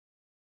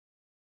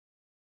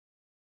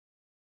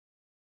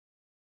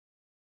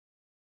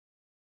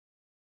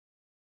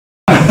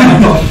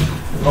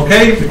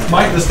Okay,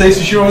 Mike, the stage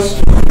is yours.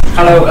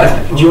 Hello,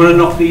 do you want to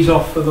knock these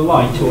off for the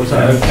light, or is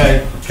that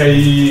okay?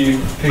 Okay,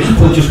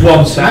 Just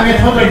one sec.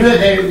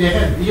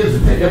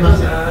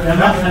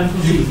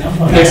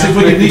 Yes, if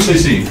we can easily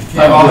see.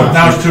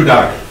 Now it's too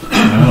dark.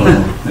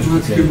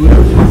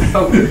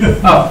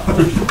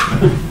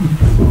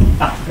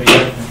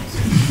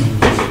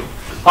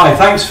 Hi,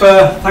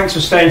 thanks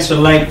for staying so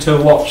late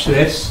to watch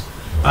this.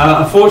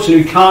 Unfortunately,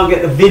 we can't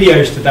get the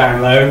videos to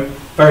download.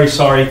 Very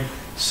sorry.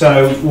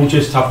 So we'll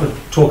just have to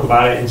talk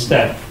about it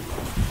instead.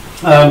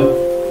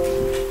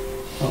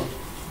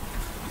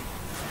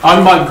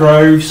 I'm Mike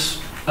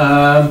Groves,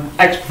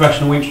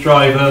 ex-professional winch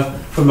driver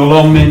from the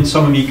Longmynd.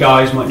 Some of you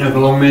guys might know the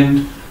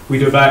Longmynd. We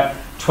do about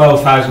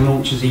 12,000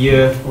 launches a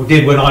year, or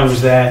did when I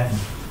was there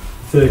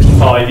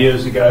 35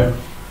 years ago.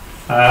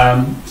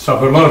 So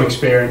I've got a lot of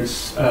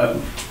experience.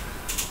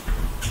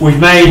 We've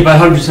made about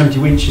 170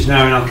 winches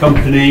now in our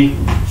company.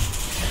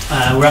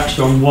 We're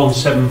actually on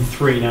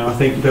 173 now, I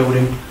think,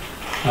 building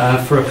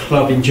for a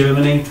club in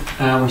Germany.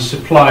 We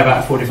supply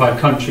about 45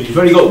 countries. We've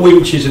only got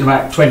winches in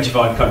about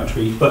 25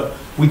 countries, but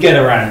we get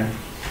around.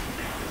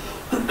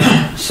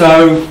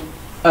 So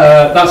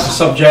that's the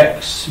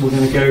subjects we're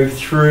going to go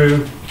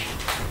through,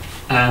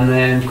 and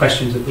then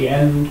questions at the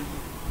end.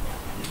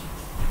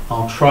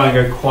 I'll try and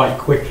go quite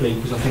quickly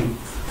because I think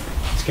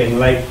it's getting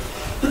late.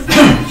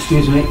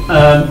 Excuse me.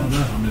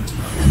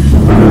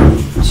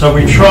 So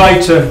we try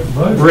to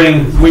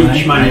bring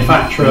winch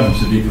manufacture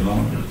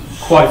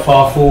quite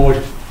far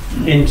forward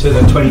into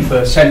the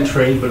 21st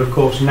century, but of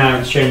course now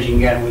it's changing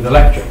again with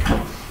electric.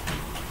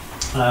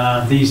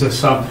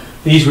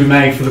 These we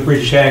made for the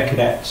British Air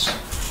Cadets.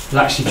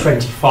 There's actually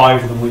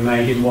 25 of them we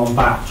made in one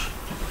batch,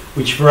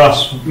 which for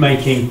us,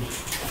 making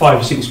 5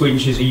 or 6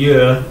 winches a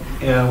year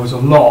was a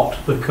lot,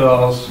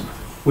 because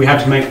we had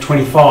to make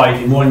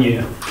 25 in 1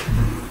 year.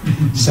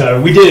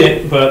 So we did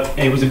it, but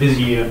it was a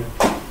busy year.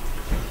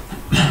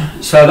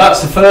 So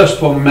that's the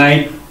first one we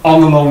made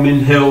on the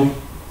Longmynd Hill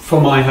for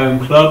my home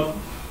club,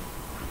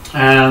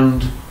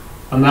 and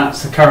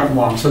that's the current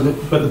one. So,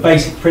 but the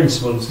basic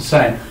principle is the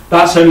same.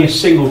 That's only a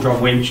single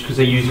drum winch because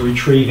they use a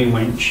retrieving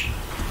winch,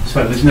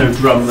 so there's no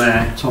drum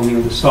there. It's on the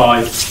other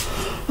side.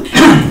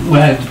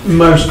 Where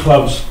most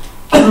clubs,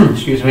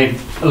 excuse me,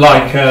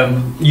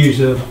 use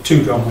a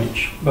 2-drum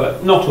winch,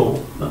 but not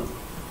all. No.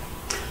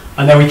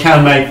 And then we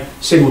can make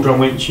single drum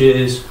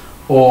winches,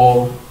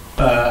 or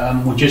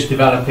we're just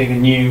developing a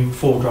new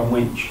 4-drum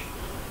winch.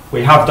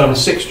 We have done a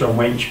 6-drum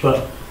winch,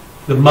 but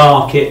the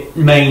market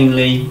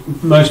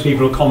most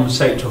people will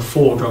compensate to a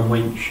 4-drum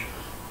winch,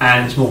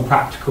 and it's more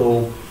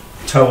practical,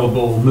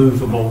 towable,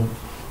 movable,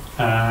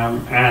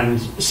 and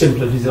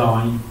simpler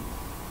design.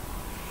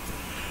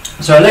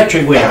 So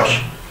electric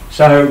winch.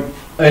 So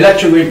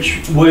electric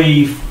winch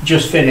we've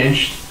just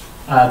finished,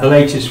 the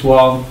latest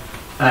one.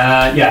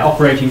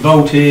 Operating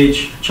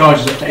voltage,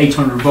 charges up to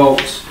 800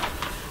 volts.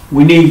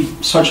 We need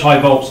such high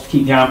volts to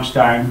keep the amps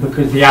down,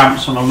 because the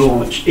amps on a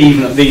launch,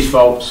 even at these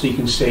volts, you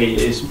can see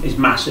is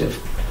massive,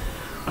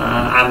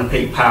 and the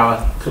peak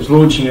power. Because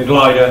launching a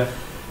glider,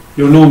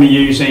 you're normally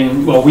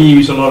using, well, we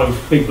use a lot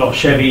of big block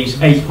Chevys,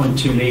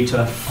 8.2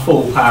 litre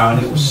full power,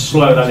 and it will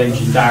slow that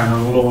engine down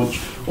on a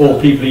launch. Or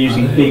people are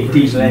using big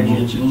diesel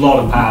engines, a lot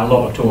of power, a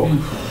lot of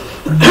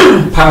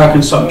torque, power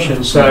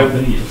consumption. So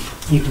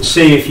you can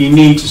see if you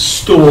need to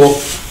store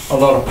a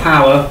lot of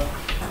power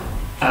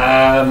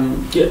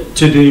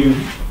to do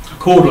a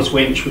cordless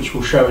winch, which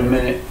we'll show in a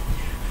minute,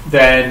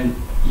 then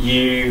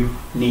you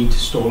need to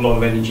store a lot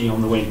of energy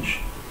on the winch.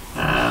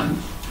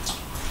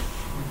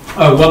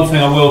 One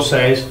thing I will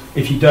say is,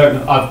 if you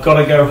don't, I've got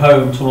to go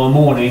home tomorrow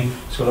morning,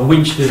 so the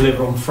winch to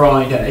deliver on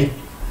Friday,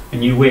 a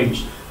new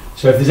winch.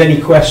 So if there's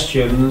any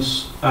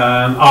questions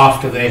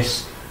after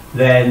this,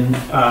 then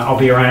I'll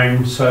be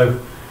around, so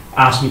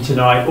ask me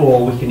tonight,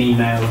 or we can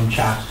email and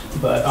chat,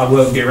 but I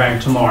won't be around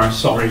tomorrow,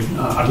 sorry.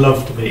 I'd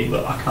love to be,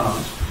 but I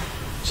can't.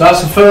 So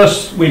that's the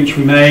first winch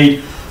we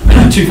made,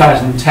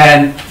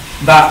 2010.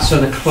 That's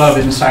at a club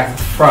in the south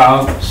of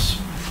France,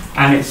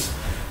 and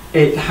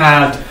it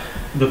had,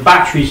 the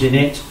batteries in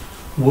it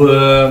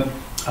were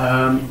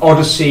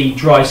Odyssey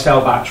dry cell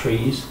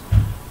batteries,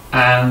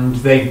 and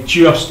they've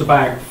just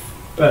about,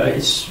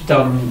 it's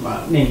done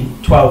nearly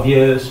 12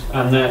 years,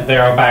 and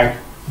they're about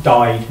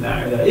died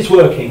now. It's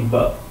working,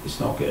 but it's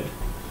not good.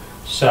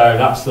 So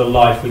that's the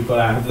life we've got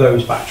out of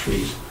those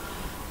batteries.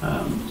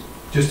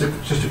 Just a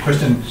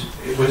question: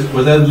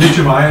 were there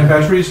lithium-ion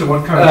batteries, or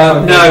what kind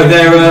of? No,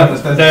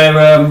 they're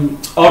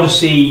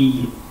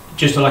Odyssey,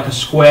 just like a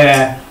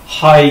square,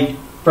 high,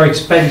 very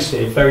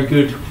expensive, very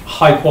good,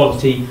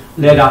 high-quality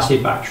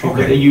lead-acid battery.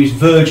 Okay. But they use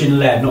virgin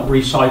lead, not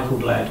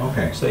recycled lead.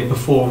 Okay. So they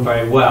perform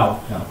very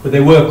well. Yeah. But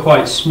they were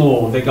quite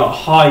small. They got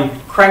high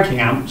cranking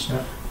amps,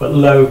 yeah, but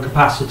low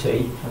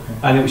capacity, okay,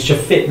 and it was to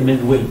fit them in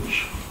the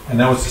winch. And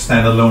that was the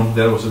standalone.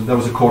 That was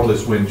a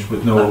cordless winch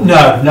with no.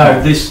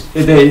 No.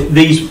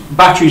 These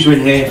batteries are in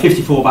here.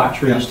 54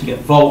 batteries, yeah, to get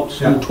volts,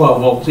 yeah, all 12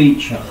 volts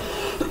each. Yeah.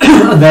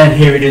 And then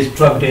here it is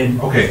plugged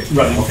in. Okay.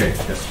 Running. Okay.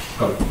 Yes.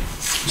 Got it.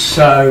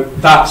 So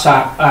that's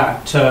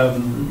at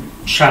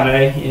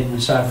chalet in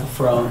the south of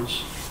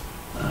France.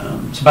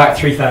 It's about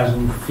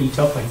 3,000 feet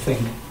up, I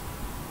think.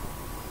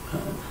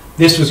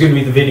 This was going to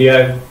be the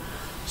video.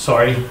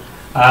 Sorry.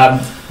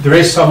 There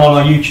is some on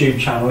our YouTube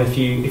channel if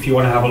you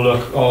want to have a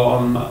look,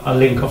 on a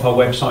link off our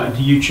website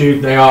into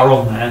YouTube. They are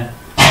on there.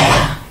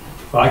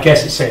 But I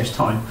guess it saves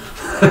time.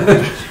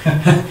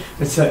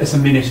 It's a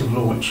minute of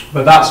launch.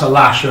 But that's a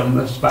Lasham.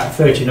 That's about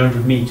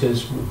 1,300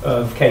 metres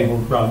of cable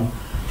run.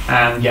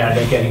 And yeah,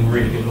 they're getting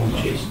really good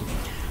launches.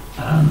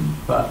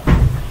 But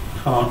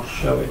can't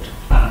show it.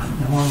 Now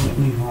let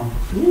me move on.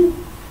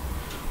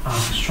 I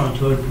was trying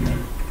to open it.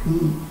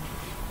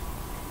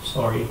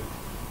 Sorry. I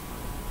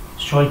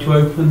was trying to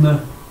open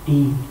the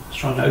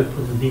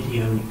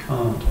video and it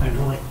can't. How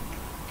do I?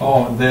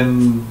 Oh,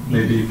 then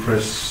maybe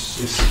press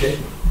escape.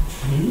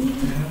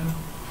 Yeah.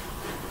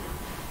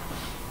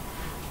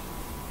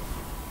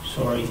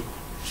 Sorry.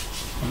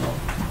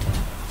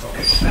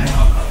 Okay, hang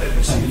on. Let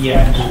me see.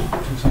 Yeah.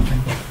 Do something.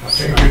 I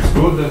think it's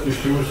good that you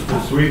choose the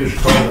Swedish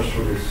colors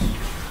for this.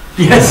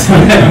 Yes.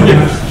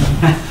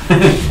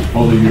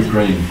 All the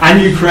Ukraine.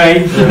 And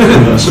Ukraine.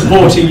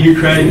 Supporting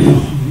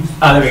Ukraine.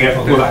 Ah, there we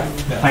go. We're back.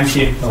 Thank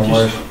you. No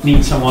Just worries.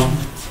 need someone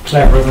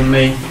cleverer than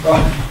me.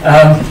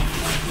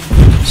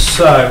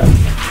 So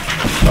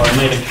I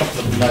made a couple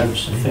of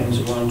notes of things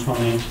that I'm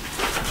trying.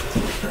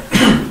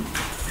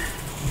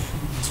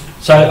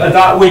 So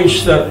that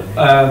winch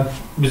that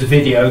was a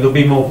video, there'll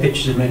be more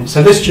pictures in a minute.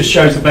 So this just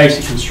shows the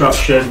basic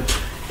construction.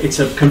 It's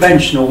a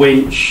conventional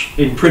winch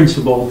in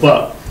principle,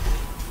 but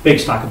big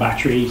stack of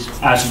batteries,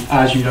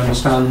 as you'd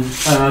understand,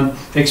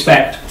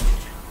 expect.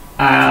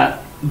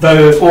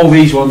 Though all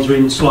these ones are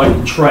in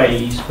sliding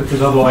trays,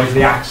 because otherwise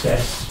the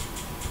access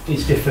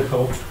is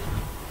difficult.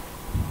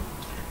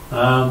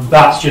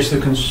 That's just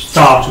the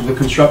start of the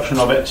construction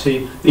of it.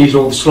 See, these are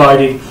all the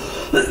sliding,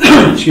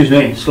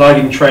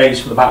 sliding trays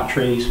for the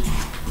batteries.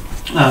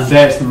 And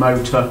there's the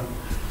motor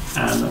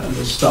and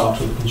the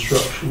start of the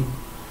construction.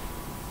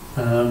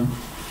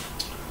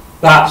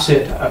 That's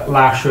it at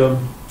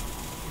Lasham.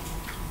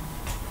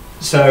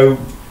 So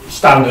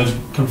standard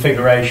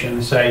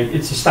configuration. Say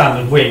it's a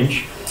standard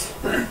winch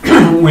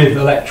with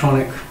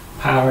electronic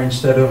power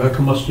instead of a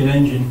combustion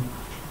engine.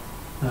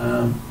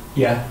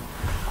 Yeah.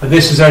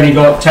 This has only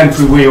got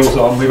temporary wheels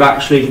on. We've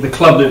actually, the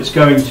club that it's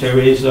going to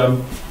is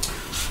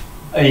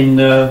in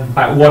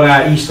about 1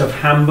 hour east of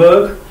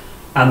Hamburg,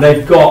 and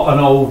they've got an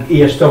old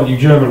ESW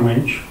German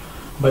winch,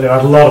 but they've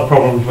had a lot of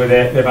problems with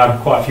it. They've had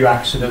quite a few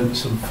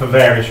accidents and for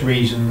various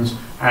reasons,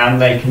 and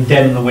they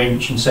condemned the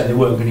winch and said they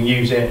weren't going to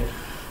use it.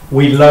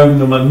 We loaned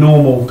them a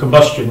normal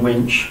combustion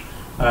winch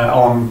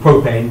on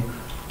propane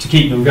to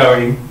keep them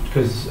going,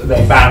 because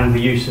they banned the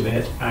use of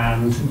it,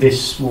 and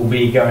this will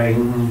be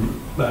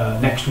going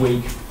next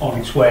week on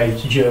its way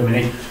to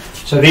Germany.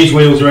 So these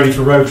wheels are ready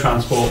for road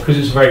transport because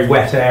it's a very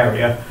wet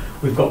area.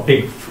 We've got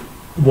big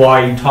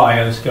wide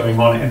tyres going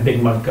on it and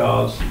big mud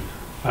guards,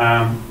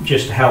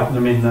 just to help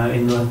them in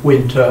the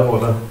winter or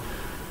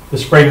the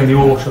spring and the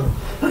autumn.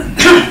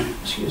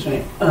 Excuse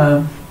me.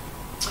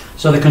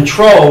 So the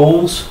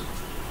controls,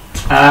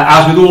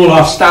 as with all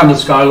our standard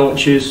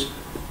Skylaunches,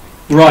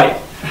 right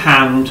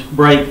hand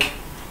brake,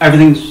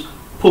 everything's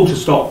pull to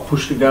stop,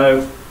 push to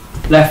go.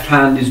 Left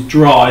hand is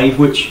drive,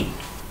 which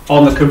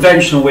on the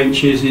conventional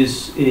winches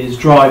is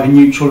drive and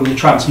neutral in the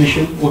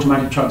transmission,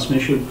 automatic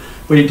transmission,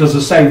 but it does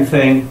the same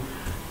thing,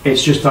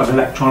 it's just done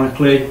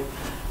electronically.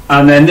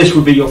 And then this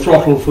would be your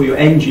throttle for your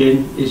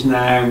engine, is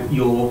now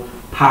your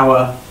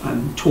power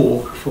and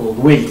torque for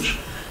the winch.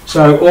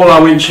 So all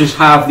our winches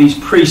have these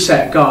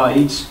preset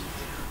guides.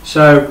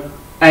 So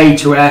A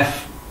to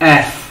F,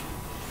 F,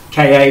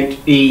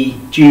 K8, E,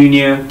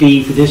 Junior,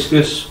 D for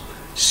discus,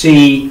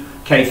 C,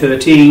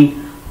 K13,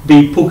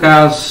 B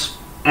Pukas,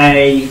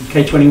 A,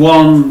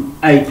 K21,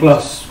 A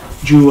plus,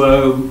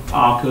 Duo,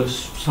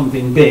 Arcus,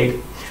 something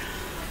big.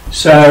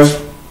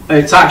 So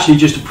it's actually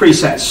just a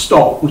preset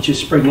stop, which is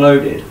spring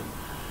loaded.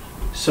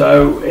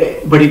 So,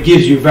 but it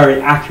gives you very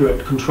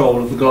accurate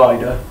control of the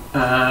glider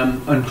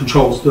and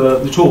controls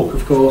the torque,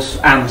 of course,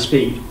 and the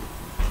speed.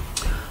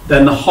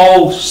 Then the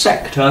whole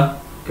sector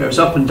goes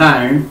up and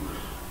down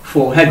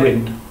for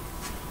headwind,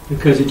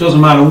 because it doesn't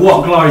matter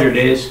what glider it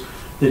is,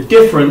 the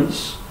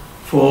difference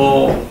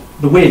for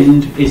the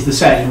wind is the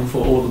same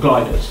for all the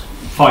gliders.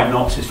 5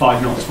 knots is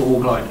 5 knots for all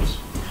gliders.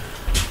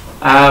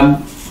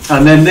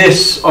 And then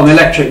this, on the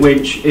electric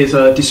winch, is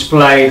a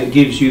display that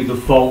gives you the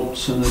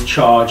volts and the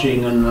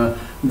charging and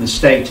the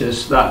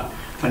status,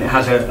 and it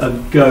has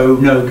a go,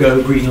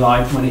 no-go green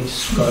light when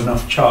it's got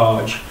enough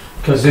charge,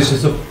 because this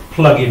is a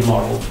plug-in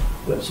model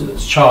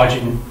that's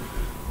charging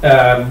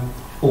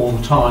all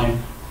the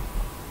time.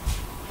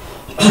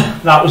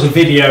 That was a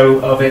video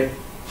of it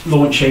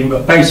launching,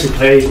 but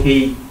basically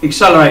he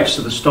accelerates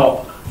to the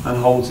stop and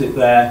holds it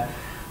there.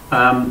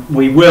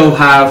 We will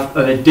have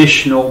an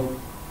additional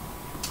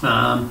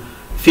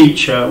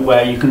feature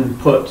where you can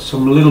put a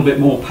little bit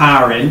more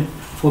power in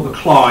for the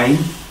climb,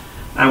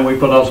 and we've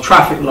got our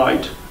traffic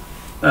light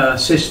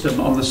system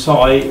on the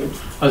side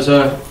as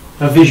a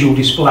visual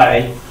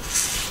display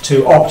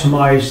to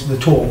optimize the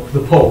torque, the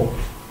pull.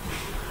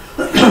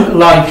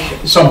 like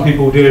some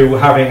people do,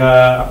 having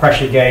a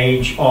pressure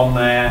gauge on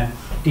their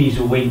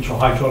diesel winch or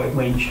hydraulic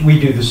winch. We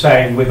do the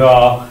same with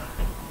our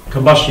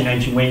combustion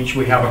engine winch.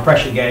 We have a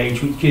pressure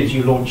gauge which gives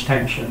you launch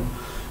tension.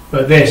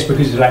 But this,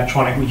 because it's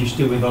electronic, we just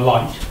do with a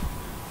light.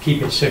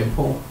 Keep it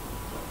simple.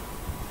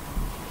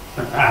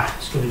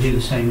 It's going to do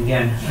the same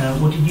again.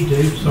 What did you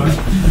do? Sorry.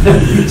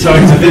 Sorry,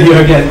 it's a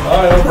video again.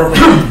 Oh, no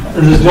problem.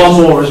 And there's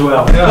one more as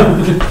well. Yeah,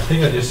 I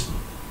think I just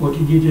What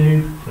did you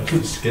do? press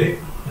escape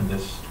and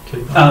just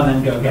click on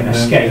And then go again. And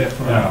then- Escape.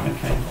 yeah. Right,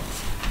 okay.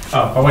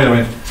 Oh, wait a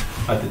minute.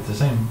 I did the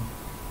same.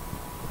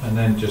 And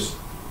then just,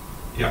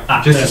 just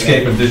there we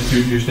escape go. and just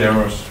use the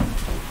arrows.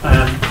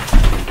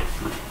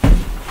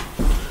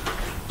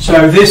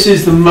 So this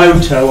is the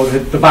motor, or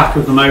the back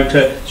of the motor.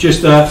 It's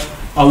just a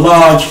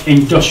large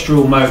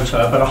industrial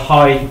motor, but a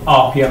high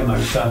RPM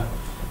motor,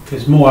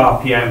 because more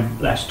RPM,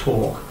 less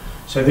torque.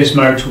 So this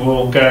motor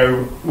will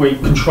go, we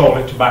control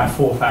it to about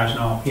 4,000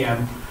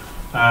 RPM,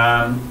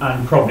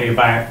 and probably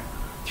about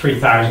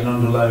 3,000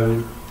 under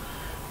load.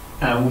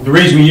 The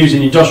reason we use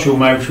an industrial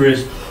motor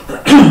is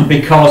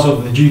because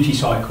of the duty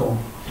cycle.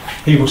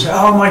 People say,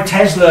 oh, my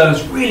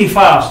Tesla's really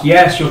fast.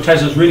 Yes, your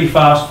Tesla's really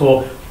fast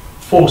for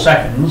 4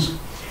 seconds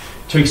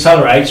to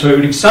accelerate, so it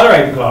would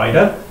accelerate the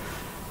glider,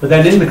 but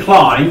then in the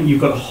climb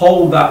you've got to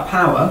hold that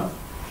power,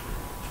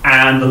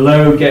 and the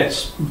load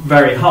gets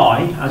very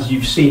high, as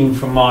you've seen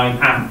from my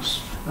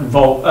amps and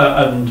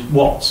and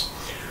watts.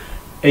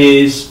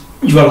 Is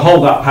you've got to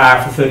hold that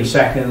power for 30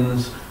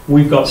 seconds.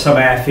 We've got some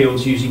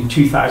airfields using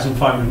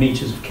 2,500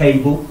 meters of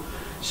cable,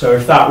 so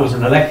if that was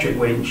an electric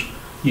winch,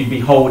 you'd be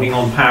holding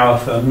on power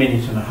for a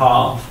minute and a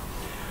half.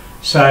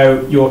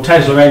 So your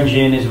Tesla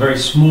engine is a very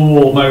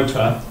small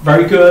motor,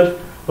 very good,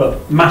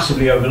 but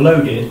massively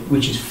overloaded,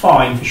 which is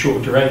fine for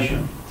short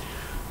duration.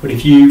 But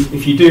if you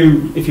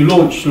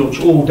launch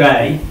all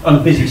day on a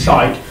busy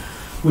site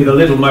with a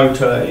little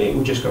motor, it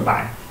will just go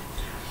bang.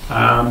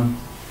 And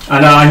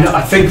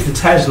I think the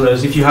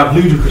Teslas, if you have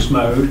ludicrous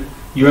mode,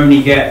 you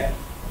only get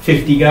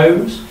 50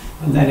 goes,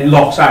 and then it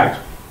locks out.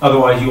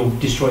 Otherwise, you'll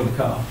destroy the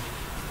car.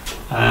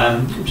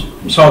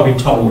 So I've been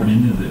told.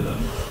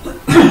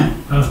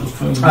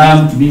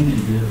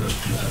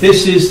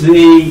 This is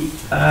the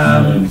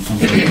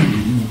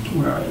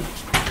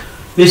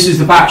this is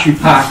the battery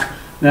pack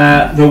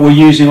that we're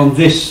using on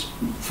this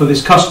for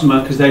this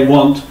customer, because they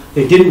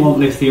didn't want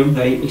lithium.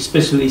 They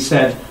explicitly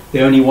said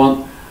they only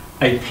want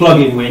a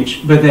plug-in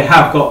winch, but they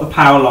have got the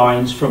power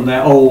lines from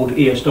their old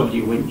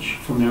ESW winch,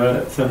 from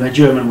their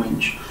German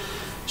winch.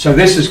 So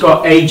this has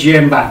got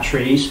AGM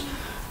batteries.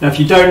 Now, if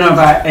you don't know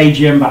about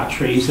AGM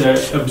batteries, they're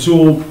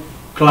absorb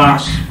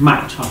glass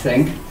mat, I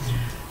think,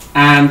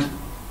 and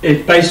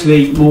it's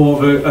basically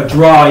more of a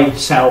dry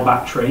cell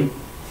battery,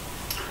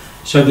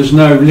 so there's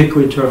no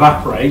liquid to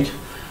evaporate.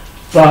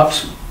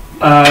 But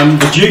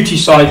the duty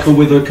cycle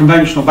with a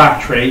conventional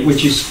battery,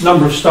 which is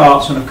number of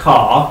starts on a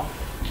car,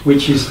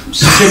 which is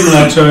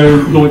similar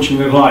to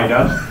launching a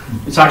glider,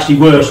 it's actually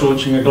worse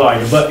launching a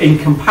glider, but in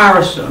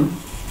comparison,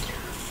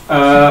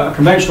 a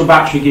conventional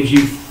battery gives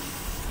you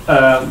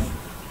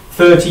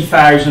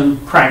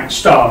 30,000 crank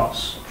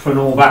starts for an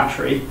all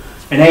battery.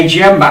 An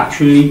AGM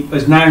battery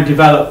has now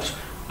developed,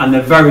 and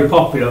they're very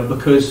popular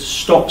because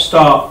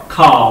stop-start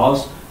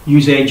cars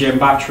use AGM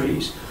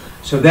batteries.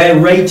 So they're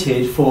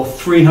rated for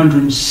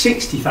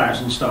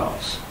 360,000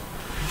 starts,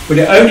 but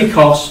it only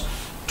costs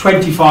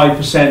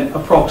 25%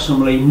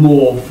 approximately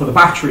more for the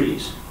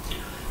batteries.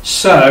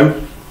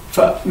 So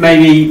for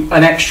maybe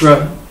an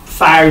extra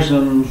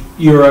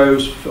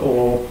 €1,000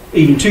 or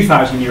even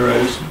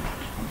 €2,000,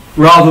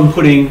 rather than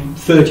putting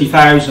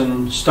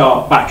 30,000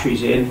 start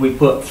batteries in, we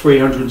put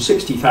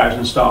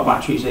 360,000 start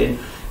batteries in.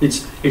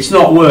 It's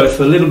not worth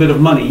a little bit of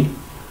money.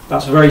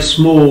 That's a very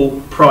small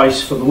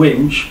price for the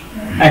winch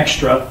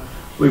extra.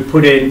 We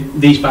put in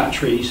these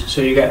batteries,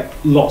 so you get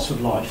lots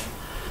of life.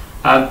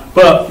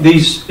 But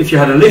these, if you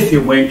had a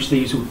lithium winch,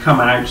 these would come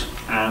out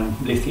and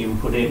lithium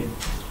put in.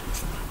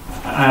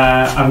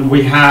 And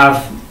we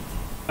have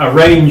a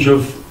range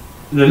of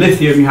the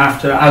lithium. You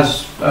have to,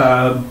 as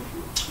can't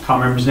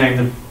remember his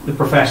name, the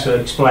professor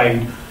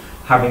explained,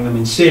 having them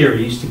in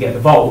series to get the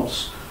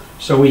volts.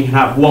 So we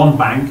have one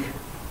bank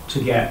to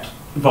get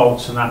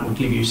volts, and that would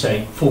give you,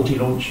 say, 40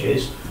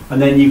 launches,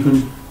 and then you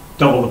can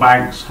double the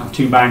banks, have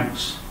 2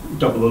 banks,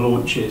 double the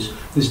launches.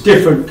 There's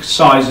different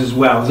sizes as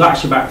well. There's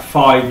actually about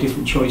 5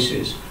 different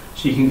choices.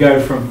 So you can go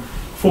from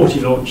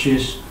 40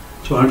 launches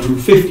to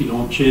 150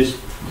 launches,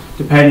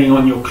 depending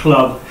on your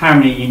club, how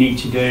many you need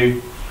to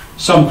do.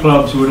 Some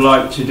clubs would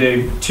like to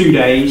do 2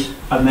 days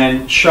and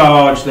then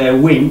charge their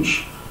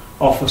winch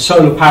off of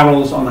solar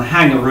panels on the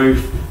hangar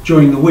roof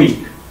during the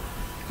week.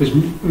 Because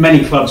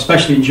many clubs,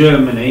 especially in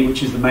Germany,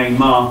 which is the main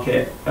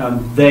market,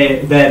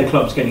 they're the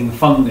clubs getting the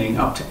funding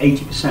up to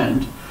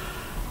 80%.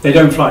 They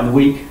don't fly in the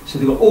week, so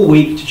they've got all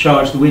week to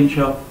charge the winch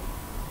up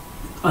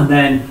and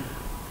then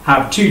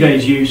have 2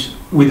 days use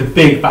with a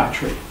big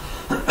battery.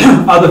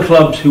 Other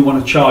clubs who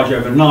want to charge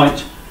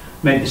overnight,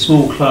 maybe the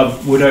small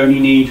club would only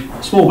need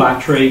a small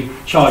battery,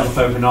 charge up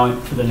overnight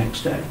for the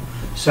next day.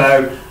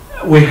 So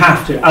we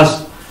have to,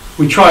 as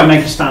we try and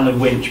make a standard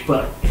winch,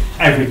 but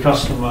every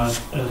customer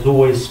has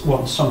always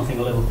wants something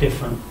a little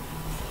different.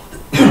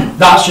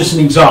 That's just an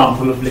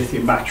example of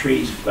lithium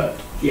batteries, but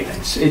yeah,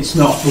 it's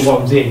not the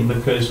ones in,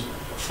 because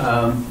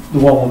the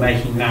one we're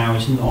making now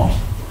is not.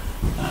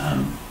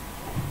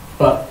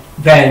 But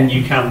then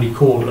you can be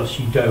cordless,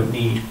 you don't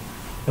need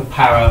the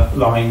power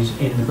lines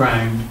in the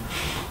ground.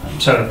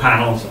 Solar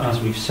panels, as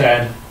we've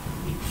said,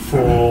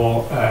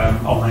 for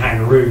on the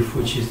hangar roof,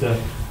 which is the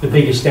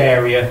biggest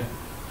area,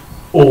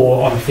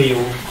 or on a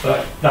field,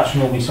 but that's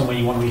normally somewhere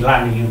you want to be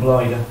landing your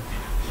glider.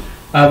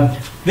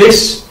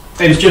 This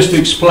is just to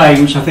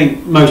explain, which I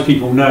think most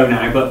people know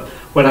now, but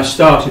when I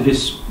started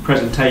this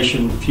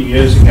presentation a few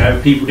years ago,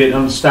 people didn't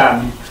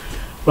understand.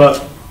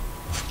 But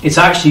it's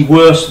actually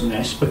worse than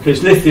this,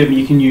 because lithium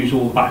you can use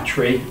all the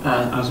battery,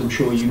 as I'm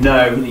sure you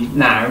know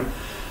now.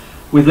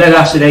 With lead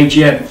acid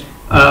AGM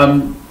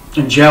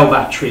and gel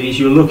batteries,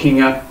 you're looking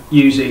at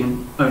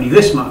using only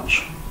this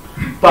much.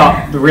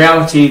 But the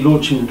reality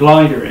launching a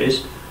glider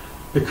is,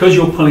 because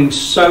you're pulling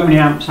so many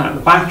amps out of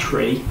the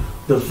battery,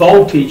 the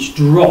voltage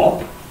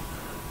drop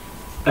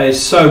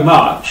is so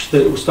much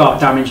that it will start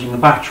damaging the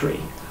battery.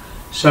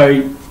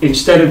 So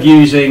instead of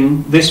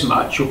using this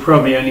much, you're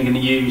probably only going to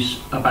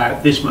use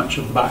about this much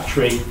of the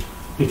battery,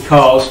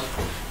 because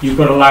you've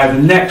got to allow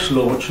the next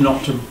launch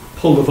not to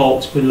pull the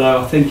volts below.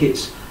 I think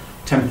it's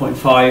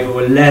 10.5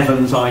 or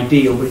 11's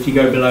ideal, but if you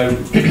go below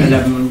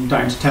 11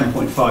 down to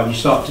 10.5, you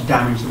start to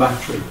damage the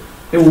battery.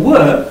 It will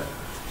work.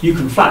 You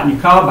can flatten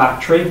your car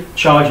battery,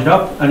 charge it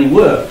up, and it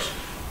works.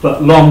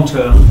 But long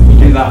term, if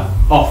you do that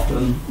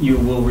often, you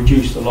will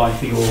reduce the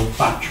life of your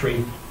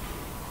battery.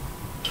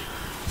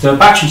 The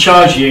battery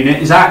charge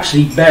unit is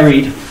actually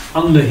buried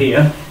under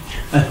here.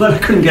 I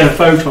couldn't get a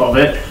photo of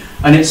it,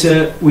 and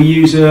we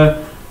use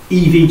a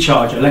EV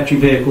charger,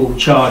 electric vehicle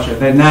charger.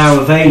 They're now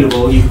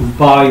available. You can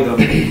buy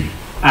them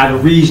at a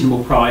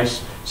reasonable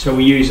price. So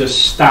we use a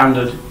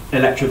standard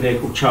electric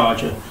vehicle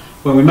charger.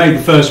 When we made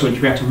the first winch,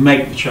 we had to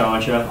make the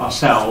charger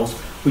ourselves,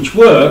 which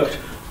worked,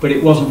 but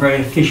it wasn't very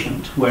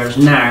efficient. Whereas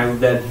now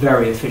they're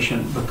very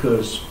efficient,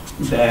 because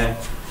they're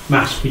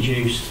mass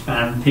produced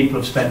and people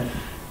have spent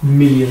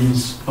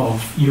millions of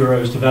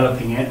euros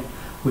developing it,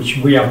 which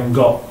we haven't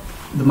got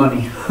the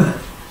money.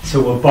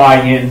 So we're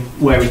buying in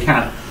where we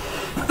can.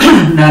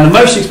 Now, the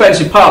most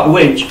expensive part of the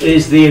winch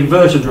is the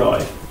inverter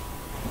drive.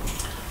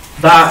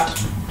 That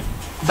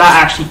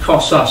actually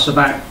costs us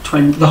about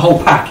the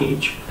whole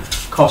package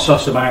costs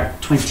us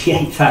about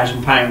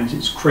 £28,000.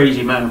 It's a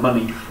crazy amount of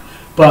money,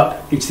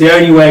 but it's the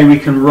only way we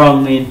can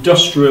run the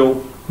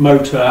industrial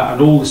motor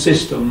and all the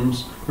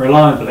systems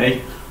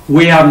reliably.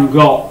 We haven't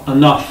got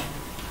enough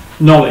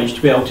knowledge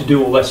to be able to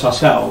do all this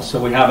ourselves,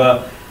 so we have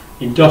a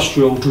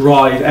industrial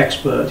drive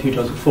expert who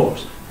does it for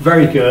us.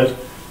 Very good,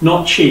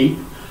 not cheap,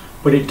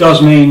 but it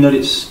does mean that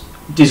it's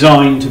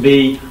designed to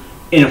be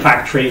in a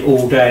factory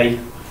all day,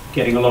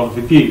 getting a lot of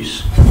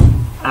abuse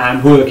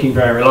and working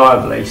very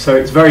reliably. So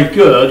it's very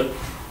good,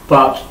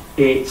 but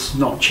it's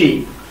not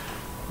cheap.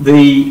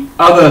 The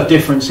other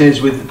difference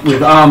is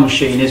with our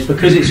machine is,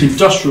 because it's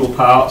industrial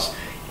parts,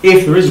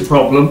 if there is a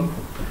problem,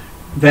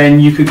 then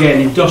you could get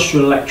an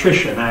industrial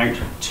electrician out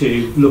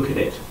to look at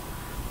it.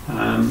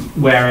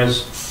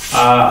 Whereas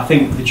I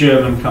think the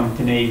German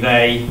company,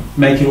 they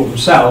make it all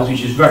themselves,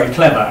 which is very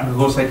clever, and of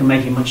course they can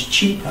make it much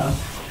cheaper,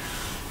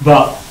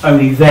 but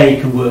only they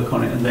can work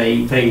on it, and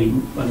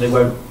they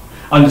won't,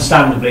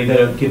 understandably, they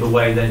don't give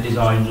away their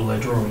designs or their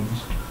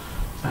drawings.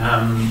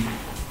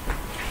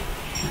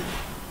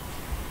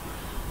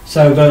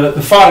 So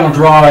the final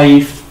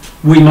drive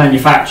we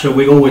manufacture,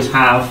 we always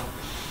have,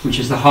 which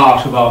is the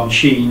heart of our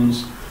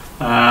machines.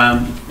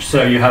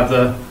 So you have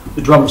the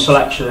drum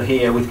selector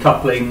here with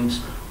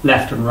couplings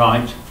left and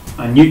right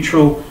and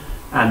neutral,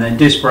 and then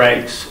disc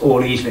brakes,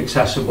 all easily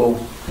accessible.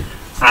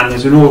 And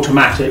there's an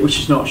automatic, which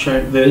is not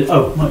shown.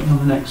 Might be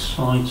on the next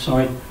slide,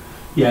 sorry.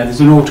 Yeah,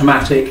 there's an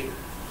automatic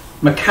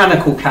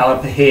mechanical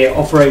caliper here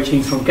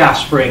operating from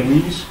gas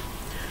springs,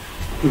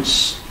 which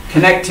is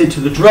connected to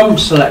the drum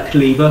select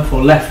lever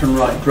for left and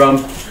right drum.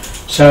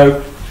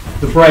 So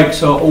the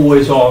brakes are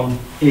always on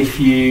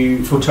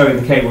for towing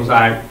the cables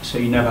out, so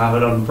you never have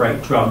an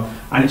unbraked drum,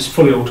 and it's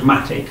fully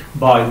automatic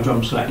by the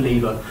drum select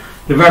lever.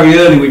 The very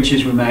early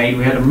winches we made,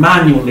 we had a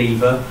manual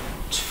lever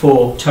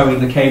for towing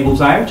the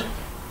cables out,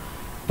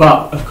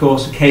 but of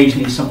course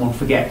occasionally someone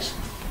forgets,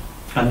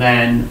 and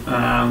then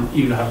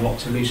you'll have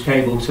lots of loose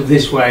cables. So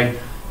this way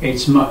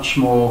it's much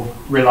more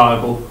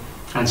reliable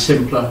and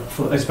simpler,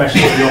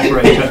 especially for the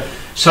operator.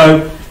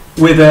 So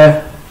with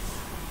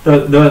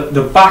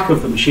the back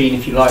of the machine,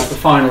 if you like, the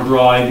final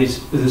drive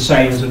is the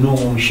same as a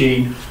normal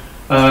machine,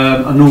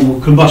 a normal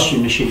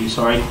combustion machine,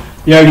 sorry.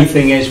 The only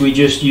thing is we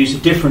just use a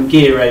different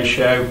gear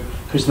ratio,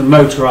 because the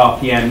motor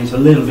RPM is a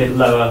little bit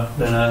lower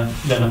than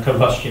a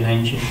combustion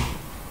engine.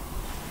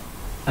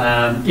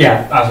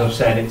 Yeah, as I've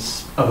said,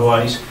 it's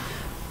otherwise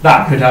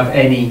that could have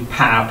any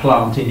power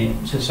plant in it.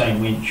 It's the same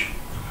winch.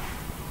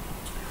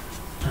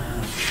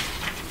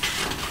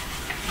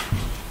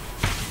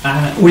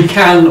 We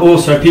can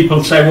also,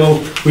 people say, well,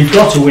 we've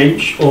got a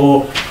winch,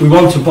 or we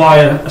want to buy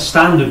a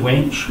standard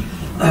winch,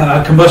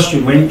 a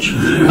combustion winch.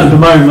 At the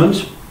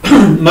moment,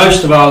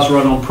 most of ours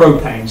run on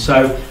propane,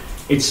 so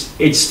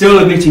it's still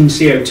emitting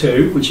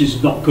CO2, which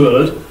is not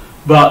good,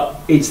 but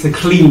it's the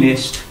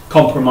cleanest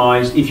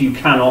compromise if you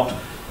cannot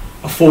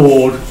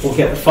afford or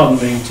get the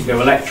funding to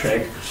go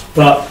electric.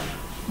 But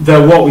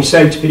what we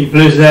say to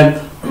people is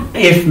then,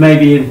 if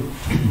maybe in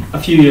a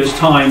few years'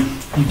 time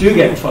you do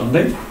get the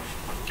funding,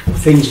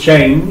 things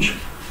change,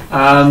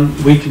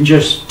 we can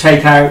just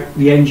take out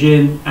the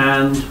engine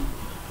and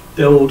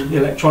build the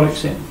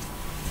electronics in.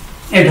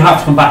 It'd have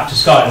to come back to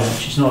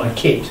Skylaunch. It's not a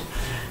kit,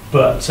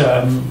 but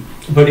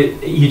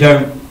you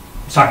don't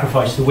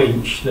sacrifice the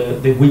winch.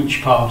 The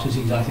winch part is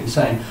exactly the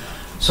same.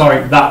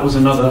 Sorry, that was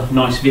another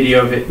nice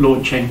video of it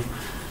launching,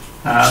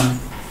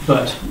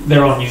 but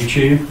they're on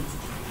YouTube.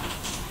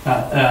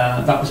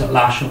 That was at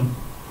Lasham.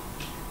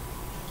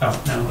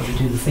 Oh, now I've got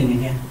to do the thing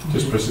again.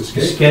 Just press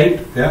escape.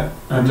 Escape. Yeah.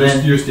 And just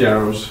then use the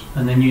arrows.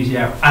 And then use the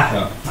arrow.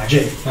 Yeah.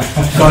 Magic.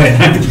 Got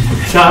it.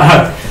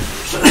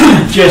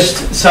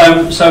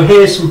 So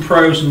here's some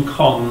pros and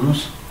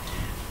cons.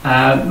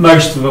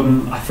 Most of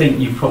them, I think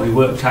you've probably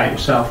worked out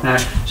yourself now.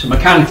 So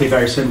mechanically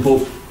very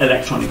simple,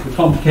 electronically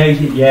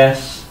complicated,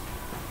 yes.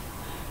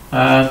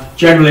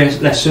 Generally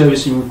less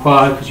servicing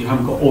required because you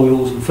haven't got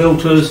oils and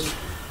filters.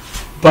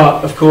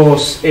 But of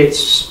course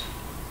it's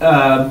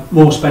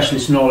more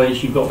specialist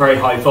knowledge, you've got very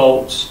high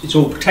volts, it's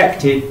all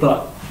protected,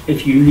 but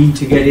if you need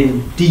to get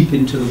in deep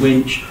into the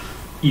winch,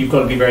 you've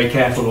got to be very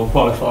careful or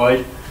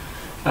qualified.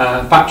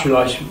 Battery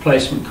life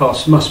replacement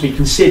costs must be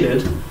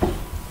considered,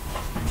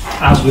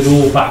 as with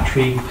all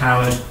battery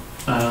powered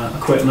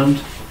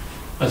equipment,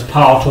 as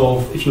part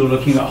of, if you're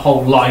looking at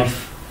whole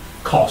life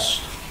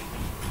cost.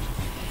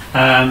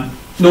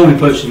 Normally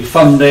purchased with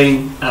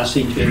funding,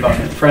 seem to be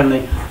environmentally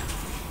friendly.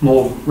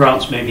 More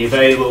grants may be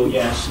available,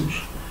 yes.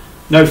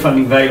 No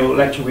funding available,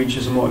 electric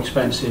winches are more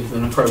expensive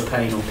than a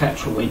propane or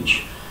petrol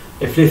winch.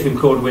 If lithium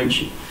cored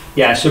winch,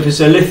 yeah, so if it's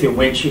a lithium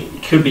winch,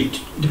 it could be,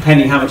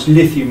 depending how much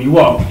lithium you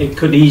want, it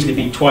could easily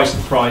be twice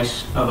the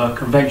price of a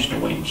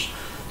conventional winch.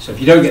 So if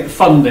you don't get the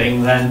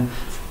funding, then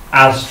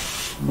as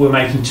we're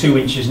making 2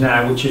 winches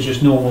now, which are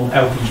just normal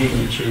LPG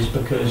winches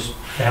because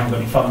they haven't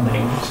got any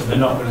funding, so they're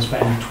not going to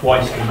spend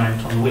twice the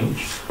amount on the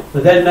winch.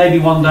 But then maybe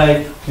one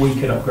day we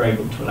could upgrade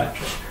them to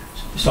electric.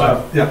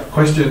 So yeah,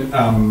 question.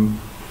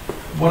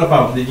 What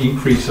about the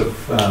increase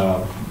of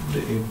the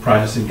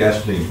prices in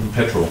gasoline and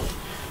petrol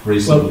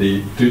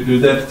recently? Well, do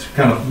that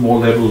kind of more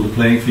level the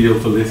playing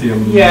field for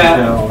lithium?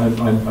 Yeah.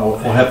 Or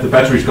have the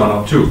batteries gone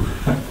up too?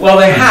 Well,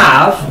 they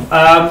have,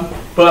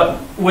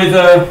 but with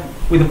a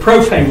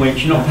propane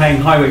winch, you're not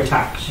paying highway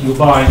tax. You're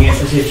buying it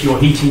as if you're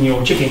heating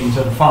your chickens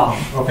at a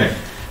farm. Okay.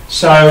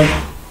 So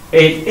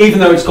even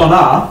though it's gone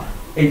up,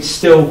 it's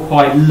still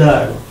quite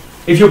low.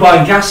 If you're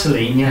buying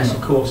gasoline, yes,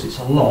 of course, it's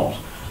a lot.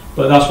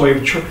 But that's why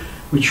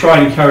we try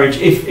and encourage,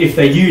 if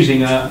they're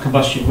using a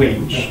combustion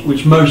winch,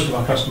 which most of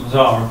our customers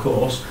are, of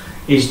course,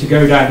 is to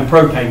go down the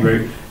propane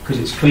route because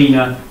it's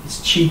cleaner,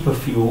 it's cheaper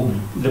fuel.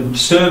 The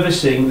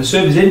service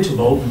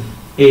interval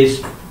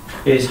is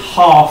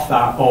half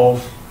that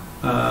of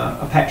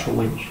a petrol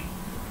winch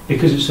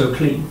because it's so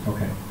clean.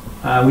 Okay.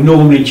 We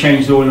normally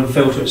change the oil and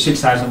filter at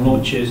 6,000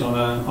 launches on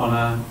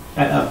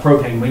a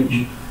propane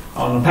winch.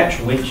 On a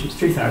petrol winch, it's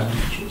 3,000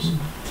 launches,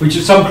 which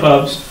at some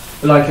clubs,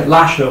 like at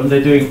Lasham,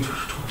 they're doing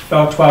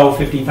 12,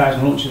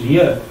 15,000 launches a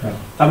year. Yeah.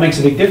 That makes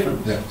a big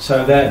difference. Yeah.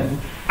 So then,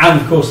 and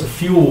of course the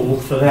fuel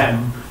for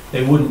them,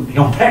 they wouldn't be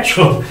on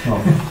petrol.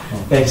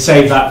 They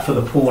save that for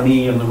the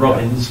Pawnee and the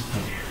Robins.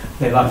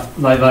 They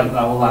like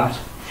all that.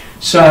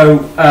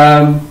 So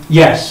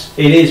yes,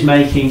 it is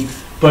making,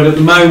 but at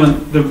the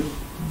moment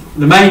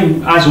the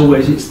main, as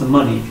always, it's the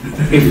money.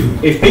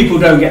 If people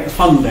don't get the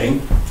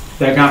funding,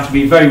 they're going to have to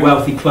be a very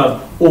wealthy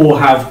club or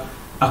have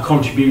a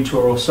contributor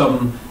or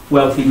some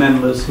wealthy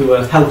members who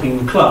are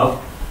helping the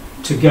club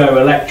to go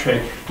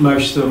electric.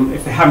 Most of them,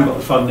 if they haven't got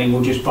the funding,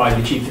 will just buy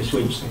the cheapest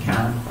winch they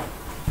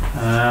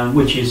can,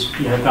 which is,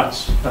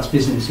 that's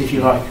business, if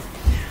you like.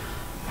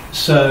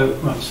 So,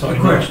 right, sorry.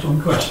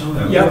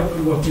 Question. Yeah.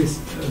 What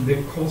is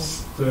the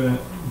cost, the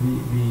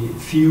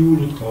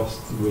fuel cost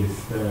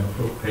with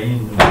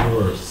propane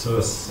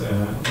versus,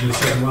 you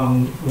said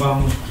one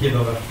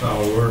kilowatt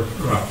hour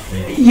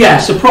roughly?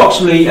 Yes,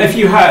 approximately. If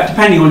you have,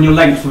 depending on your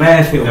length of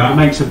airfield, it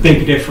makes a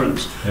big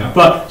difference. Yeah.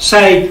 But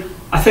say,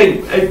 I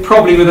think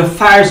probably with a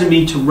 1,000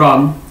 metre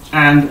run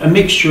and a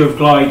mixture of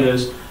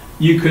gliders,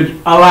 you could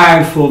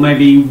allow for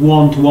maybe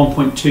 1 to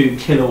 1.2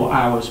 kilowatt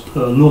hours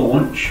per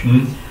launch.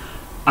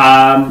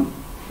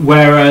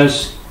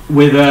 Whereas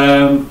with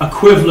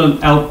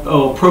equivalent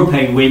or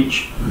propane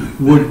winch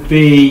would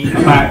be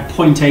about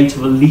 0.8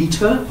 of a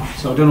litre.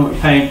 So I don't know what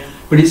you're paying,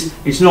 but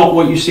it's not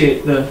what you see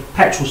at the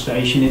petrol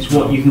station. It's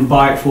what you can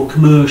buy it for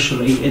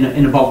commercially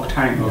in a bulk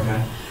tank.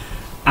 Okay.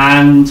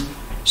 And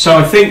so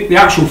I think the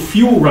actual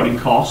fuel running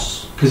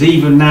costs, because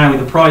even now with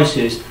the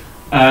prices,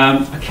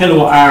 a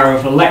kilowatt hour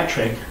of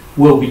electric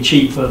will be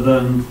cheaper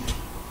than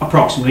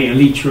approximately a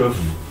litre of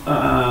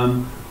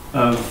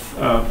of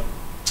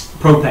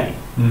propane.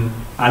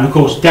 And of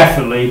course,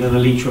 definitely than a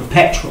litre of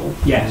petrol,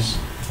 yes.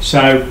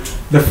 So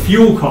the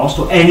fuel cost,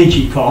 or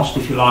energy cost,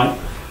 if you like,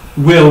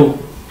 will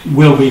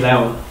be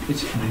lower.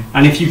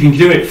 And if you can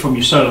do it from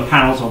your solar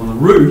panels on the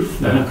roof,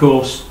 then of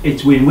course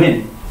it's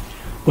win-win.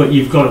 But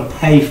you've got to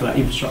pay for that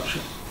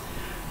infrastructure.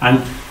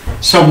 And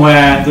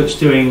somewhere that's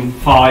doing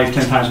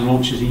 10,000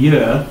 launches a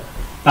year,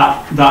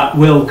 that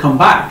will come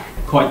back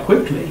quite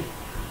quickly.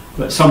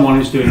 But someone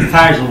who's doing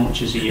 1,000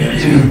 launches a year,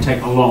 it's going to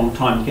take a long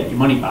time to get your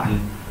money back.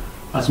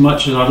 As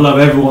much as I'd love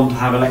everyone to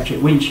have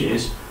electric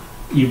winches,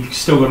 you've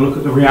still got to look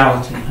at the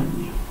reality, haven't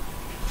you?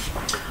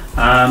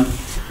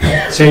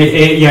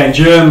 In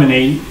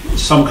Germany,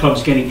 some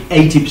clubs are getting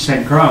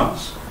 80%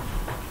 grants.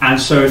 And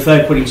so if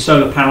they're putting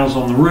solar panels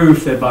on the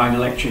roof, they're buying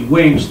electric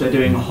winch, they're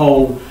doing a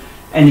whole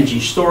energy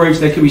storage,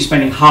 they could be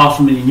spending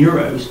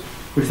 €500,000.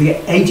 But if they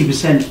get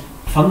 80%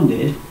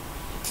 funded,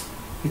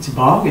 it's a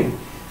bargain.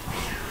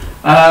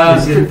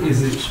 Is it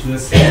the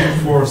same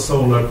for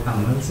solar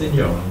panels in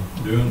Germany?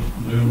 Do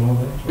you know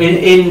that?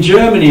 In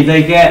Germany,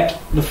 they get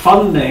the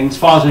funding, as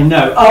far as I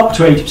know, up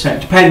to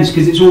 80%. Depends,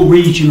 because it's all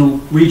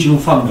regional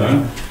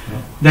funding.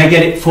 They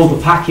get it for the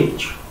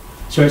package.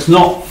 So it's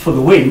not for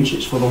the winch,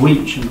 it's for the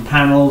winch and the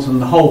panels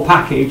and the whole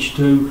package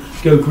to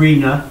go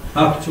greener.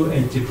 Up to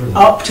 80%.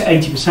 Up to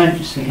 80%,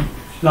 you see.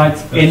 Like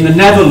in the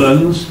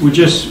Netherlands,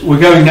 we're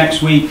going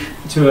next week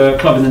to a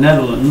club in the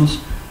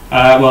Netherlands.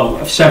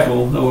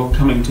 Several that were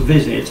coming to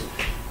visit,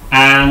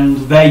 and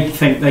they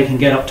think they can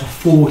get up to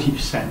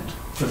 40%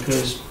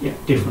 because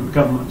different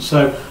governments.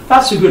 So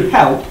that's a good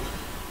help.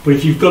 But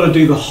if you've got to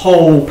do the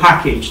whole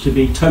package to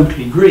be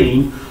totally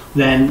green,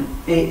 then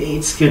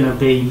it's going to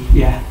be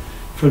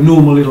for a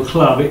normal little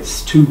club,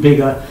 it's too big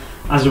a,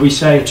 as we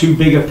say, too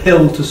big a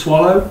pill to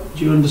swallow.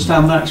 Do you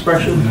understand that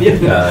expression?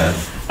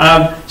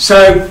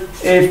 So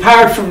if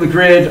powered from the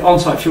grid,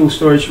 on-site fuel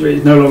storage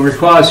is no longer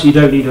required, so you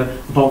don't need a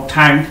bulk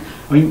tank.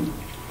 I mean,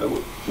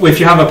 if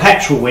you have a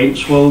petrol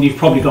winch, well, you've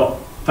probably got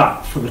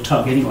that for the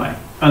tug anyway,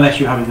 unless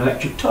you have an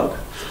electric tug.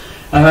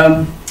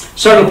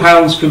 Solar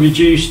panels can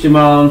reduce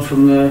demand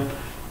from the...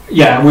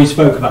 Yeah, we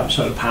spoke about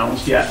solar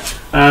panels,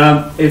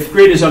 if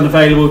grid is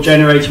unavailable,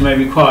 generator may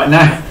be required.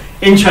 Now,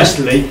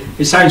 interestingly,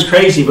 it sounds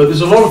crazy, but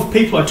there's a lot of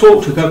people I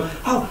talk to go,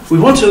 oh, we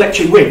want an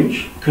electric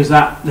winch, because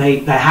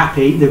they're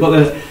happy, they've got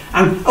the...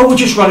 And, we'll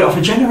just run it off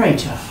a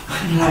generator.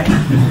 Like,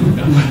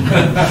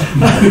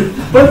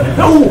 but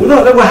no,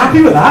 we're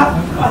happy with that.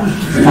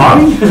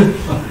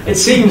 Fine. It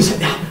seems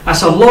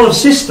that's a lot of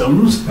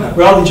systems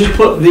rather than just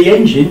put the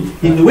engine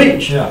in the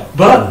winch.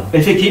 But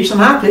if it keeps them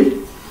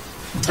happy,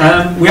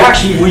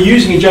 we're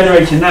using a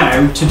generator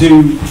now to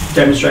do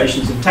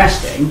demonstrations and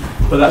testing,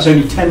 but that's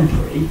only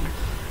temporary.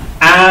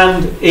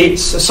 And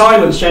it's a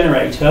silence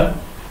generator,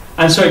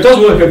 and so it does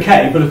work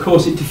okay. But of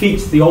course, it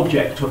defeats the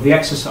object of the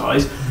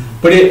exercise.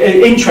 But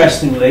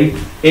interestingly,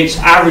 it's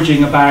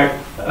averaging about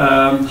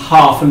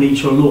half a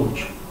litre a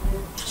launch.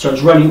 So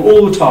it's running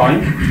all the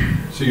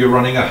time. So you're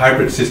running a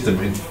hybrid system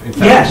in fact?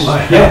 Yes,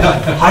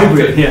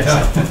 hybrid, yes.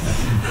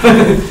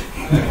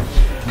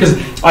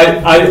 Because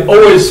I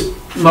always,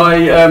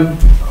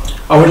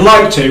 I would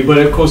like to, but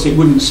of course it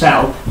wouldn't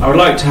sell, I would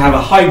like to have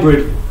a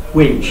hybrid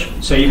winch.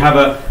 So you have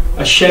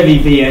a Chevy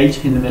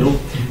V8 in the middle,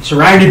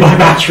 surrounded by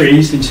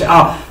batteries, and you say,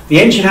 the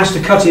engine has to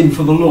cut in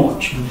for the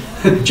launch,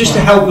 just to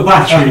help the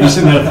batteries.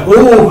 And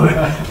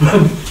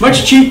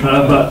much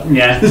cheaper, but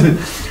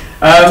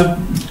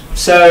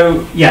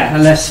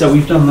unless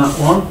we've done that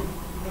one.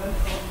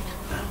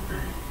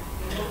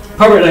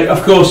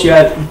 Of course,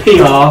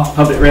 PR,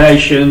 public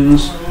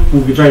relations,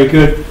 will be very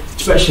good,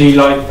 especially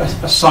like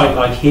a site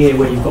like here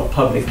where you've got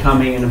public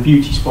coming and a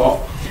beauty spot.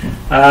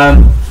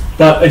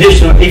 But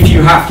additionally, if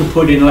you have to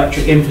put in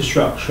electric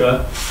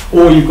infrastructure,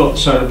 or you've got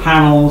solar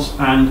panels,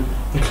 and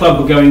the club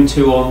we're going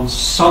to on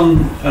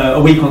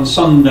a week on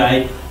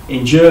Sunday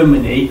in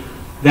Germany,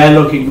 they're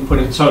looking to put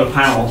in solar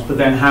panels, but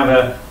then have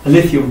a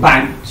lithium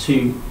bank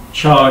to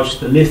charge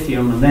the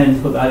lithium and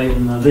then put that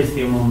in the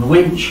lithium on the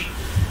winch.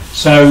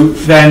 So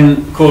then,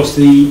 of course,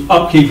 the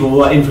upkeep of all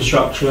that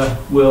infrastructure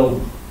will,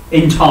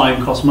 in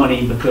time, cost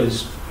money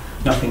because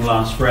nothing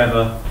lasts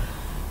forever.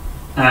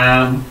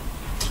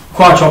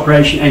 Quiet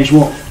operation, engine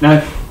warm.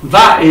 Now,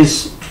 that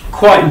is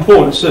quite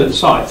important at certain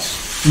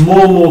sites.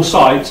 More and more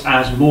sites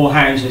as more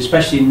houses,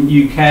 especially in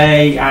the UK,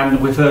 and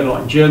we've heard a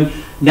lot in Germany.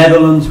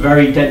 Netherlands,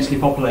 very densely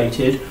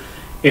populated.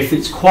 If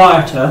it's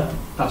quieter,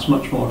 that's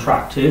much more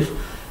attractive.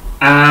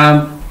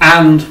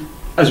 And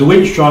as a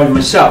winch driver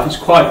myself, it's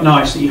quite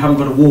nice that you haven't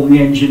got to warm the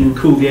engine and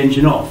cool the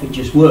engine off. It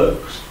just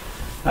works.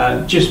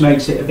 Just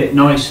makes it a bit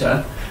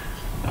nicer.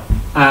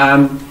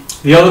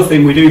 The other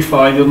thing we do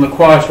find on the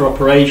quieter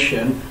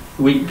operation,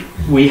 we're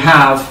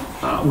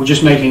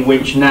just making a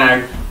winch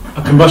now,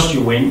 a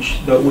combustion winch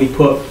that we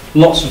put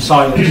lots of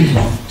silencers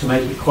on to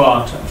make it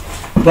quieter.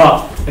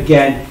 But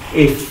again,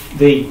 if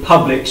the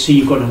public see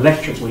you've got an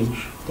electric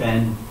winch,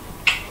 then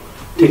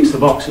ticks the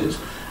boxes.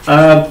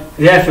 The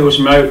air fills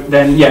remote,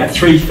 then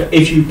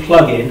if you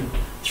plug in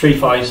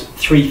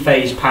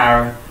three-phase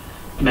power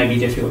maybe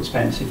difficult,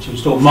 expensive to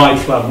install. My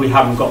club, we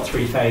haven't got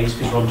 3-phase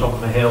because we're on top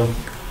of a hill,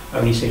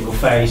 only single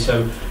phase,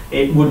 so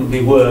it wouldn't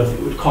be worth,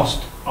 it would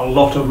cost a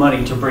lot of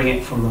money to bring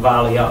it from the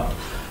valley up.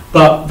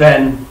 But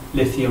then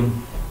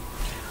lithium,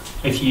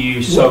 if you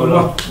use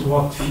solar.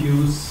 What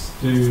fuse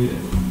do,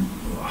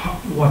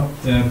 what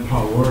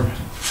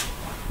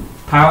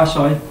Power,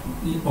 sorry?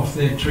 of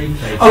the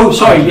 3-phase? Oh,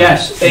 sorry,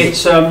 yes.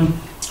 It's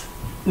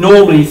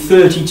normally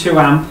 32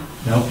 amp,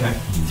 Okay.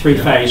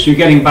 3-phase. You're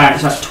getting back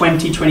to that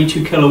 20,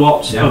 22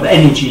 kilowatts Yeah. of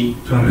energy.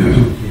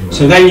 22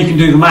 So then you can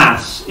do the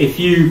maths. If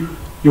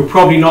you're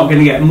probably not going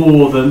to get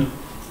more than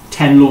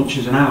 10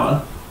 launches an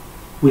hour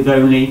with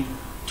only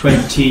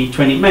 20,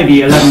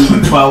 maybe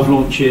 11, 12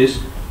 launches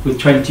with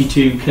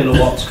 22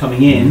 kilowatts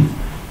coming in.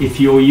 If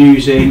you're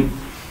using,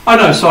 oh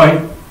no, sorry,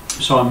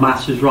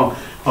 maths is wrong.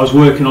 I was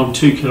working on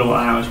 2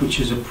 kilowatt hours, which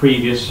is a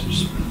previous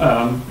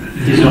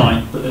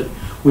design, but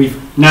we've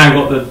now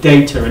got the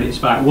data and it's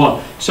about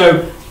 1.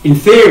 So in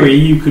theory,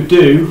 you could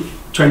do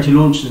 20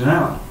 launches an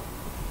hour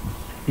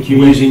if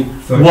you're using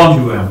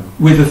 32 amp.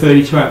 with a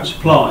 32 amp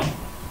supply.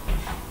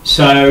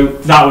 So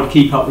that would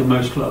keep up with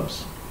most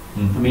clubs. I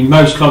mean,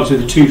 most clubs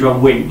with a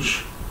 2-drum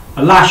winch,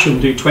 a Lasham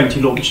do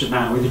 20 launches an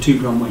hour with a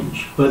 2-drum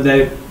winch, but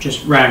they're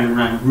just round and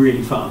round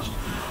really fast.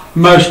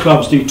 Most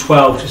clubs do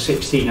 12 to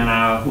 16 an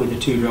hour with a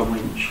 2-drum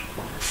winch.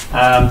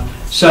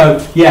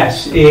 So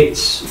yes,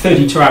 it's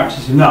 32 amps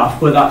is enough,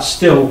 but that's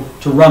still,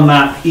 to run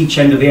that each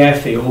end of the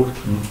airfield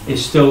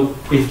is still,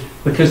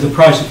 because the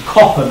price of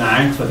copper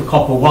now for the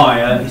copper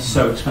wire is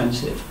so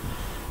expensive.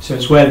 So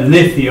it's where the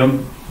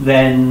lithium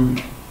then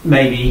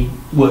maybe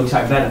works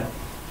out better.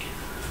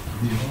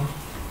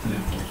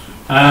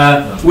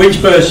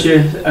 Winch burst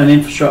and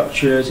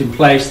infrastructure is in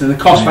place, then the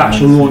cost of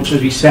actual launch,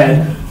 as we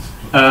said,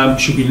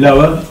 should be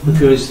lower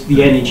because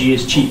the energy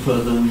is cheaper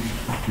than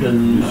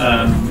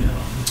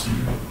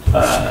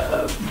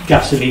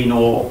gasoline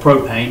or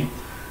propane.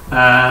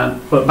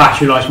 But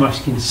battery life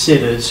must be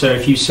considered. So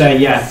if you say,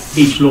 yeah,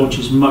 each launch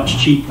is much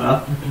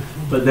cheaper,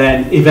 but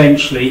then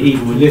eventually,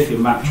 even with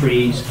lithium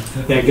batteries,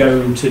 they're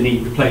going to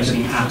need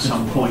replacing at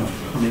some point.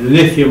 I mean, the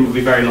lithium will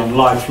be very long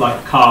life, like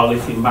the car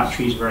lithium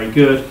battery is very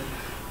good,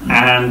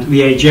 and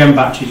the AGM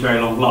battery is very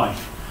long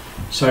life.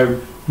 So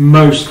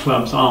most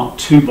clubs aren't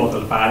too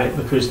bothered about it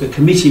because the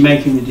committee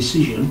making the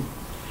decision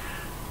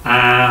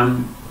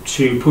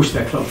to push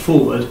their club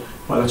forward,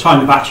 by the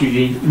time the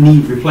battery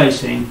need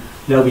replacing,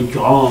 they'll be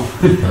gone.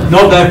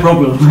 Not their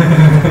problem.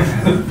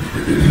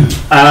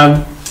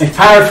 If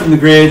power from the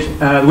grid,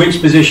 the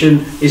winch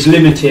position is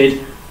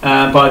limited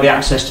by the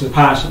access to the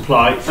power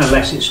supply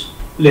unless it's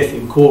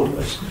lithium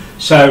cordless.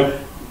 So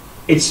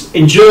it's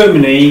in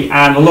Germany,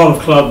 and a lot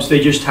of clubs, they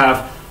just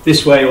have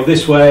this way or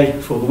this way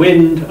for the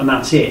wind, and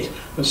that's it.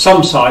 But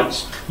some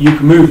sites, you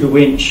can move the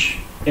winch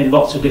in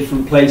lots of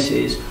different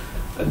places,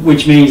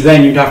 which means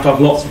then you'd have to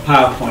have lots of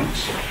power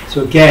points.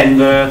 So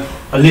again,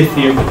 a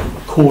lithium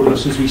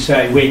cordless, as we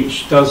say,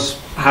 winch does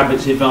have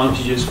its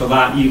advantages for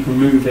that. You can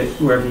move it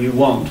wherever you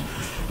want.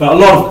 But a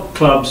lot of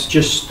clubs,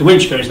 just the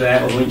winch goes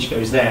there or the winch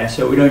goes there,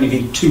 so it would only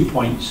be 2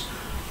 points.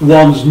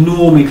 One's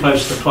normally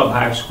close to the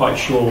clubhouse, quite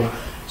short,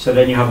 so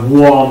then you have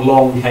one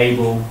long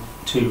cable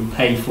to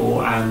pay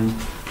for and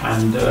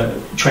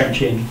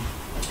trench in.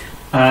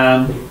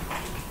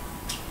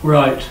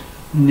 Right,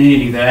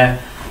 nearly there.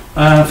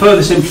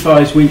 Further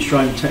simplifies winch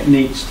driving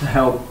techniques to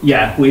help.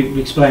 Yeah, we've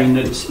explained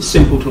that it's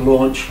simple to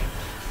launch.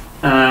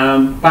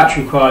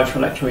 Battery required for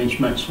electro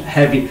instruments,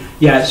 heavy.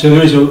 Yeah, so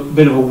there is a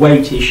bit of a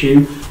weight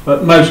issue,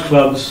 but most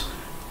clubs,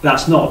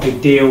 that's not a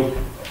big deal.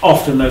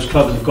 Often those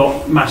clubs have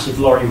got massive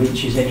lorry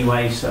winches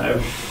anyway,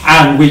 so.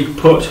 And we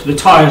put, the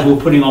tyres we're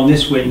putting on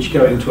this winch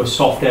go into a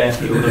soft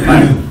airfield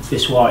about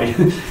this wide.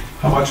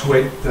 How much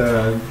weight do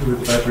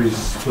the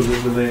batteries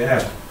will they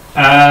have?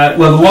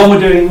 Well, the one we're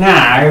doing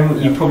now,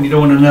 you probably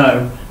don't want to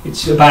know.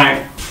 It's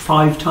about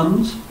 5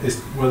 tons.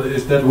 Is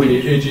that with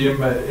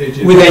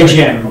AGM? With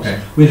AGM. Okay.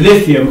 With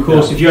lithium, of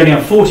course, if you only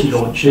have 40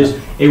 launches,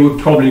 it would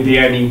probably be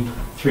only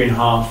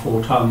 3.5,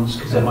 4 tons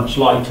because they're much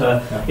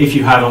lighter. Yeah. If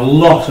you had a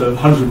lot of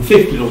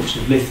 150 launches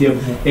of lithium,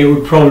 it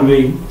would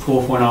probably be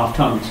 4.5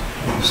 tons.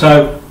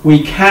 So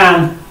we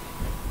can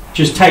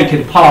just take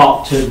it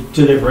apart to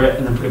deliver it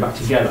and then put it back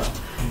together.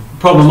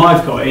 Problem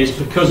I've got is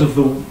because of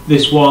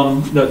this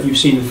one that you've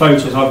seen the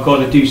photos, I've got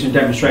to do some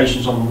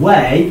demonstrations on the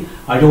way.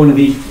 I don't want to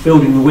be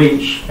building the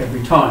winch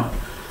every time,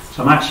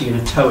 so I'm actually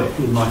going to tow it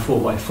with my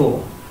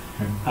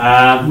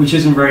 4x4, which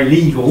isn't very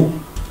legal.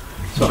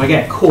 So if I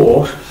get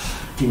caught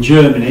in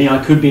Germany, I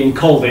could be in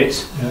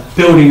Colvitz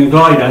building a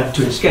glider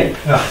to escape.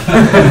 Well,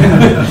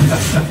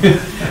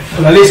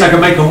 at least I can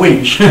make a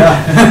winch.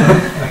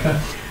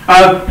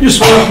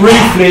 Just want to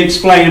briefly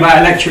explain about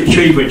electric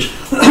retrieve winch.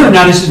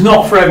 Now, this is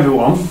not for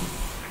everyone.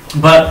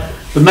 But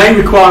the main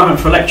requirement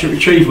for electric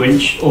retrieve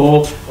winch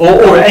or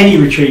any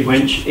retrieve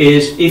winch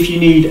is if you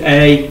need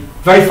a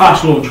very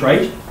fast launch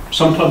rate,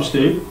 some clubs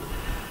do,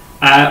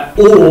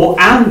 or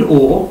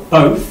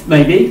both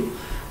maybe,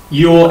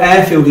 your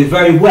airfield is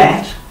very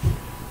wet,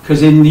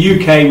 because in the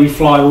UK we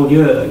fly all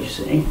year, you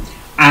see,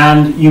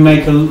 and you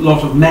make a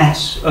lot of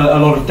mess, a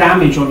lot of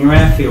damage on your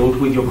airfield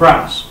with your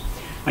grass.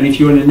 And if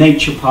you're in a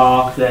nature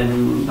park,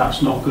 then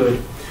that's not good.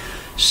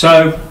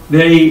 So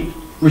the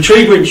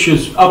retrieve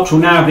winches up till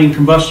now have been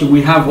combustion.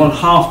 We have one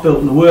half built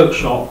in the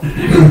workshop.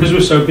 Because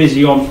we're so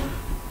busy on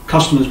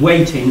customers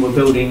waiting, we're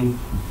building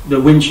the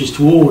winches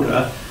to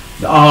order.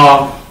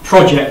 Our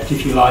project,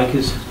 if you like,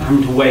 is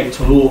having to wait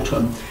till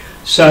autumn.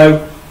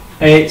 So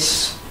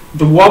it's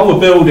the one we're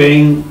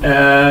building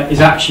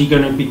is actually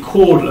going to be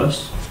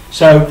cordless.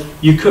 So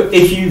you could,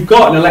 if you've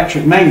got an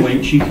electric main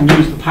winch, you can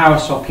use the power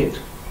socket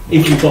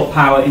if you've got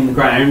power in the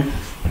ground.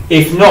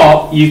 If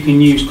not, you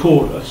can use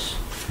cordless.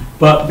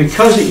 But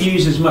because it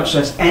uses much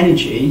less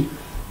energy,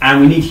 and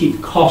we need to keep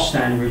the cost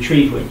down in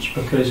retrieve winch,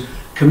 because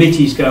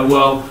committees go,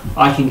 well,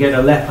 I can get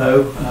a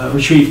Lepo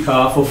retrieve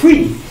car for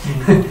free,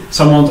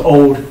 someone's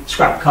old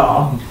scrap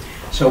car,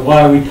 so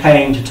why are we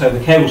paying to tow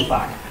the cables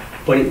back?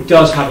 But it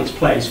does have its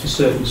place for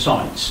certain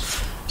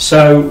sites.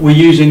 So we're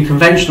using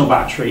conventional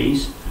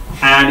batteries,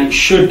 and it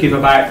should give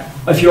about,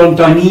 if you're on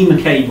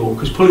Dyneema cable,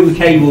 because pulling the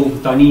cable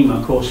Dyneema,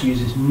 of course,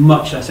 uses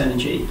much less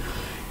energy,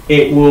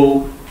 it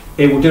will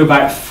do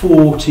about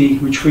 40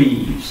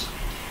 retrieves.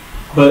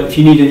 But if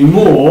you need any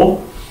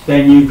more,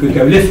 then you could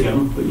go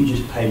lithium, but you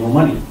just pay more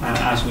money,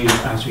 as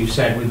we've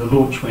said with the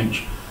launch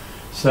winch.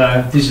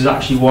 So this is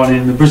actually one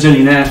in the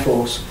Brazilian Air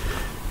Force.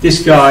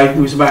 This guy,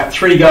 there was about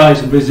 3 guys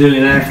in the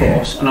Brazilian Air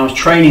Force, and I was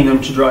training them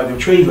to drive the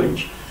retrieve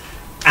winch.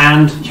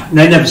 And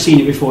they'd never seen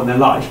it before in their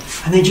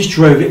life, and they just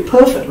drove it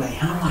perfectly.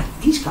 And I'm like,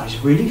 these guys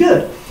are really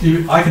good.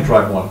 I can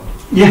drive one.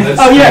 Yeah.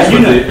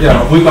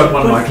 We've got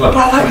one in my club.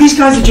 But like, these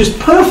guys are just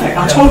perfect.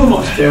 I told them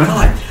what to do,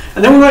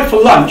 and then we went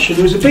for lunch, and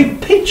there was a big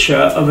picture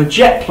of a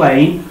jet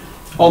plane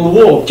on the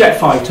wall, jet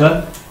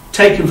fighter,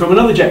 taken from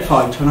another jet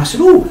fighter. And I said,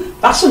 oh,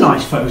 that's a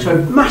nice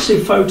photo,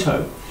 massive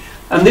photo.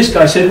 And this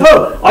guy said,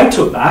 oh, I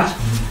took that.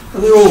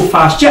 And they're all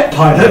fast jet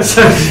pilots,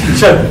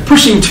 so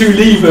pushing 2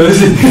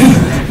 levers,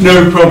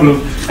 no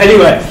problem.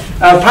 Anyway,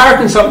 power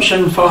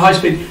consumption for high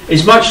speed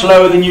is much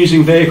lower than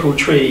using vehicle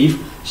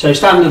retrieve. So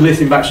standard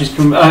lithium batteries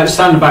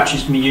standard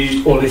batteries can be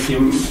used, or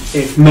lithium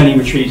if many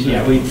retrieves.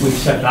 Yeah, we've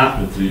said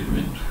that.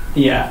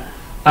 Yeah.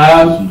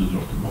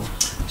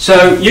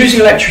 So using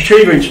electric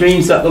retrieve winch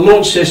means that the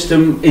launch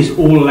system is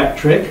all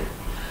electric,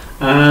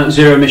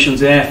 zero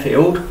emissions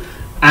airfield,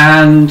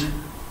 and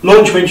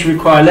launch winch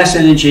require less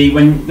energy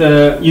when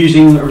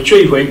using a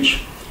retrieve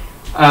winch,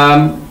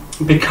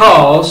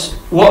 because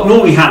what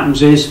normally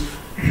happens is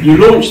you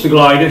launch the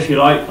glider, if you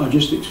like,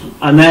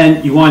 and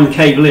then you wind the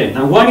cable in.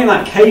 Now, winding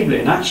that cable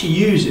in actually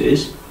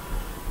uses,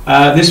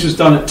 this was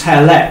done at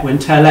Taillet, when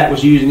Taillet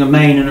was using a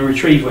main and a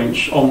retrieve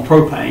winch on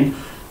propane.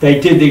 They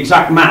did the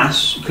exact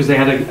mass, because they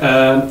had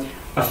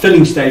a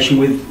filling station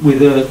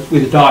with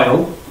a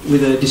dial,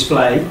 with a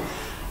display,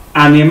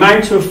 and the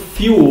amount of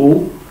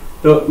fuel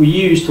that we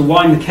used to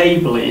wind the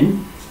cable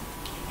in,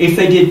 if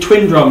they did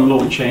twin drum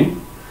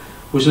launching,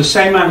 was the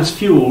same amount of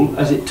fuel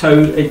as it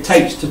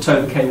takes to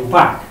tow the cable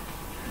back.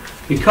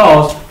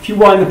 Because if you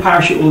wind the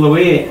parachute all the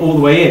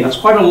way in, that's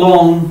quite a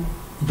long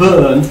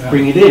burn to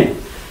bring it in.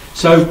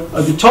 So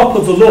at the top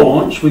of the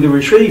launch with a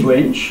retrieve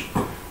winch,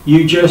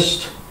 you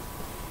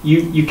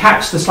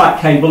catch the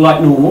slack cable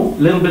like normal, a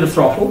little bit of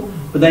throttle,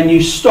 but then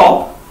you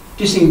stop,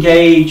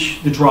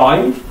 disengage the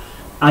drive,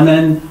 and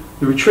then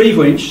the retrieve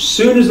winch, as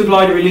soon as the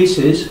glider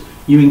releases,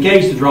 you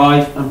engage the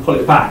drive and pull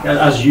it back,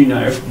 as you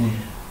know.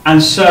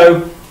 And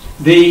so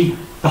the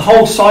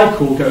whole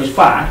cycle goes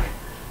back,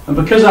 and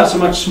because that's a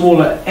much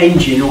smaller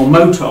engine or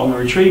motor on the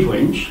retrieve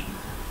winch,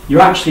 you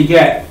actually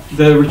get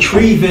the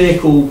retrieve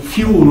vehicle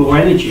fuel or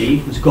energy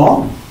is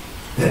gone.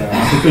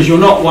 Because you're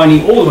not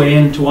winding all the way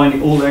in to wind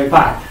it all the way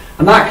back.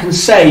 And that can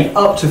save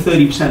up to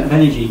 30% of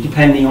energy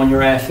depending on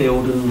your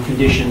airfield and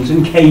conditions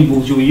and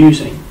cables you're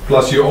using.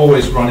 Plus you're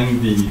always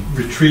running the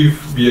retrieve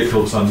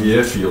vehicles on the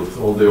airfield,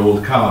 all the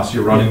old cars,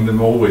 you're running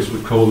them always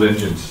with coal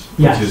engines,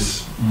 which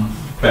is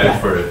bad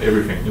for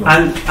everything. You know.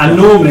 And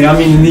normally, I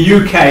mean in the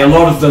UK, a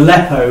lot of the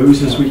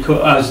Lepos,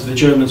 as the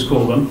Germans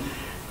call them,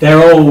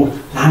 they're all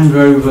Land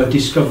Rover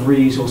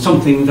Discoveries or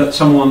something that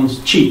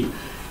someone's cheap.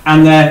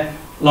 And they're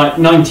like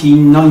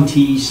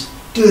 1990s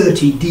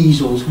dirty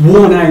diesels,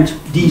 worn out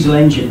diesel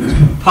engines,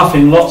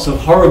 puffing lots of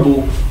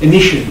horrible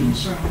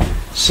emissions.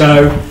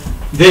 So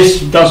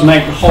this does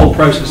make the whole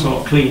process a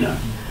lot cleaner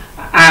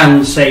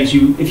and saves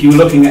you, if you're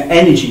looking at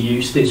energy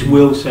use, this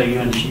will save you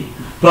energy.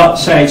 But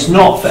say it's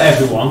not for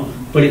everyone,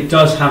 but it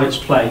does have its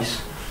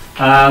place.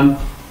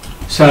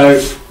 So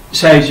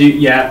saves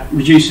you,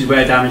 reduces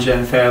wear damage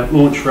and fair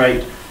launch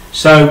rate.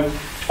 So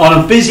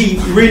on a busy,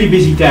 really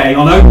busy day,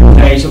 on open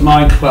days at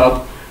my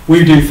club,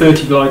 we do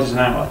 30 gliders an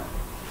hour.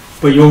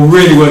 But you're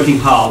really working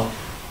hard.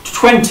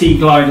 20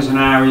 gliders an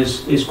hour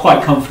is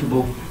quite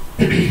comfortable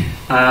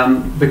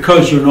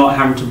because you're not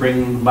having to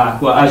bring them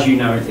back. Well, as you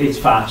know, it's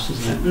fast,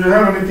 isn't it? Do you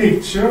have any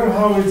picture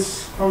how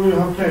you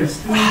have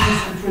placed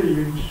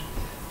it?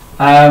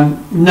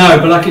 No,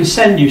 but I can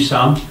send you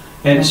some.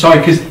 And sorry,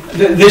 because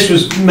this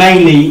was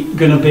mainly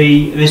going to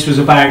be, this was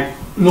about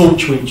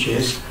launch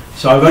winches.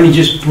 So I'm only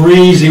just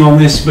breezing on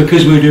this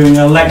because we're doing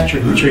an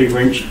electric retrieve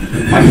winch.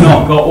 I've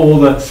not got all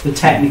the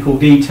technical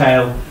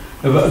detail,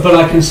 but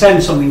I can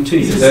send something to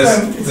you. You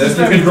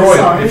can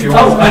draw it if you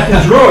want. Oh, I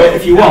can draw it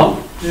if you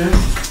want.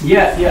 Yes.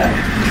 Yeah.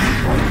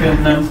 I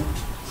can.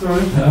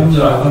 Sorry.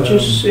 I'll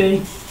just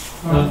see.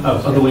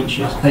 Other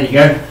winches. There you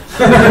go.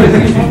 So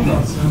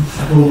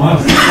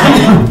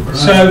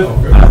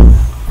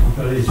I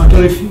don't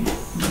know if you,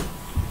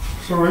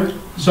 Sorry.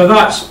 so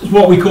that's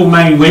what we call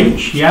main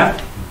winch. Yeah.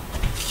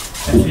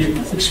 If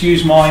you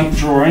excuse my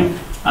drawing,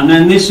 and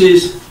then this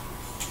is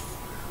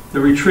the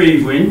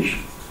retrieve winch.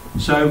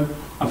 So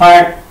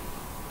about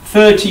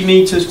 30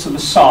 metres to the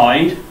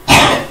side,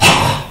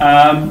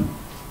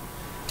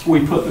 we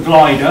put the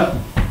glider,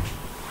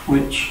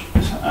 which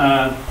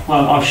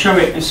well, I'll show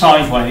it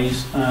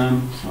sideways.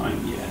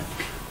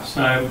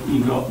 So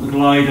you've got the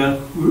glider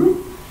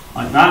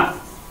like that,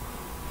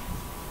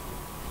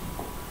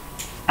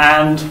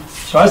 and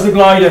so as the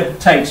glider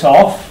takes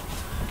off,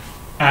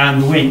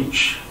 and the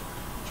winch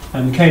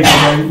and the cable,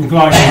 the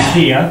glider is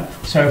here.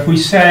 So if we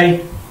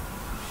say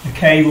the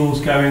cable's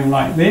going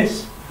like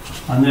this,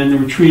 and then the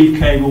retrieve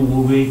cable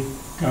will be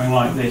going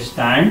like this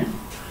down.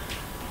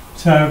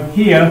 So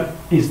here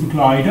is the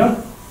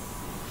glider.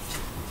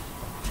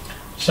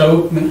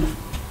 So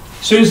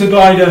as soon as the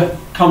glider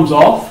comes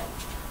off,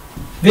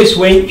 this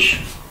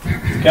winch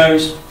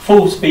goes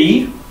full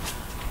speed,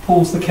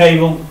 pulls the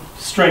cable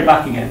straight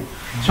back again.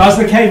 So as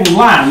the cable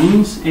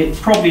lands, it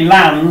probably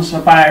lands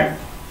about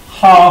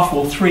half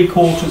or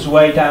 3/4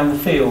 way down the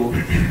field.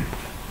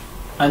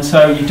 And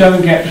so you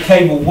don't get the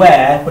cable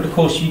wear, but of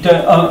course you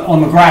don't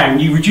on the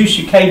ground. You reduce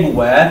your cable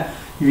wear,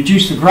 you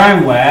reduce the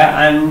ground wear,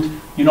 and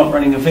you're not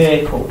running a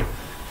vehicle.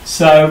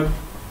 So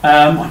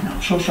I'm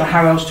not sure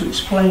how else to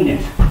explain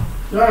it.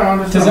 Yeah, I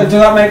understand.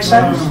 Does that make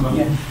sense?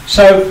 Yeah.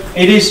 So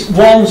it is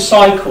one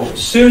cycle. As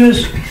soon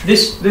as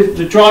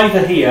the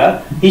driver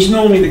here, he's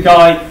normally the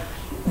guy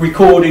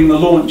recording the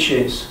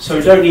launches, so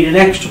we don't need an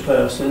extra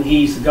person.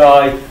 He's the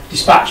guy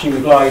dispatching the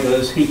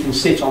gliders. He can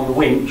sit on the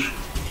winch,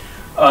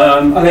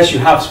 unless you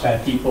have spare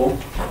people.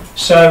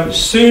 So as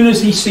soon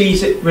as he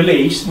sees it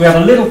released, we have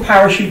a little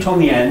parachute on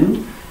the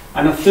end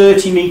and a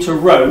 30-metre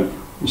rope.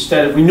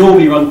 Instead of, we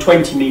normally run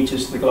 20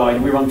 metres to the glider,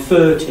 we run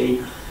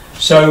 30.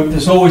 So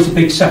there's always a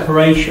big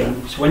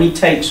separation. So when he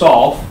takes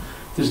off,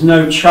 there's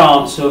no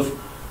chance of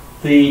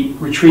the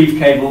retrieve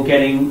cable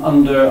getting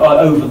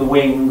over the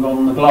wing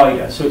on the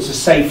glider. So it's a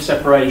safe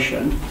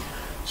separation.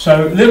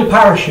 So little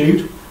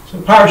parachute. So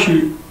the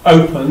parachute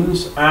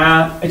opens.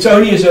 It's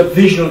only as a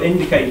visual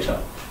indicator.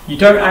 You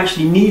don't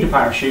actually need a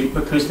parachute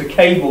because the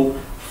cable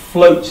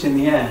floats in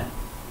the air.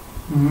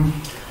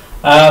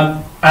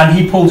 And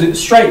he pulls it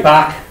straight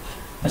back.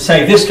 And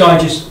say this guy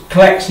just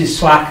collects his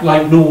slack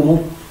like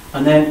normal,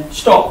 and then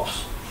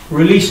stops,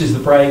 releases the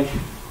brake,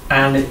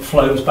 and it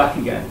flows back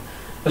again.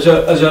 As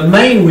a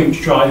main winch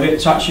driver,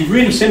 it's actually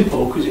really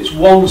simple because it's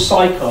one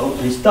cycle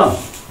and it's done.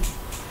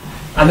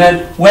 And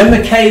then when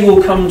the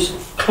cable comes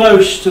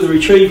close to the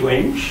retrieve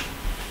winch,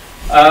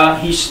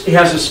 he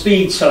has a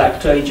speed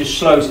selector. He just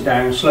slows it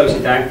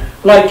down,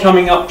 like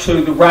coming up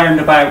to the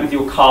roundabout with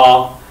your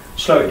car.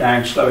 Slow it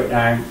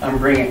down, and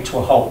bring it to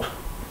a halt.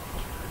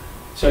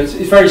 So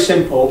it's very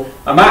simple.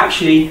 I'm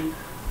actually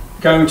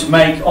going to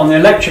make, on the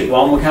electric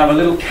one, we can have a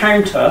little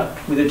counter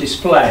with a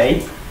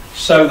display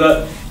so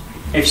that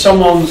if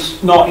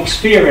someone's not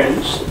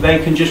experienced, they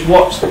can just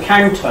watch the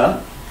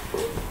counter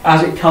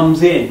as it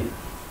comes in.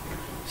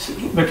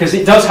 Because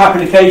it does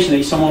happen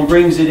occasionally, someone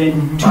brings it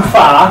in too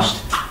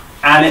fast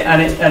and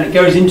it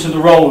goes into the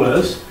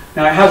rollers.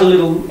 Now it has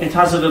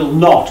a little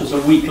knot as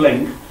a weak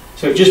link,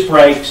 so it just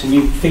breaks and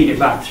you feed it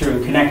back through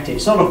and connect it.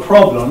 It's not a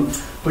problem,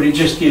 but it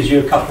just gives you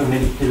a couple of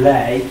minute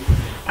delay,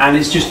 and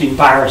it's just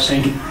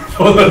embarrassing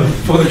for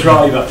the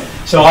driver.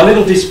 So our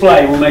little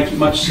display will make it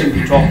much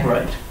simpler to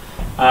operate.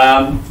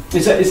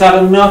 Is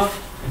that enough?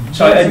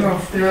 So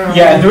enough,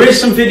 yeah, there is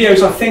some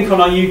videos I think on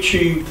our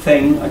YouTube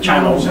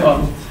channel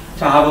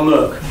to have a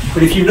look.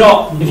 But if you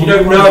don't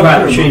know about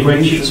the retrieve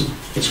winch,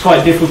 it's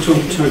quite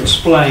difficult to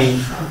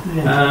explain.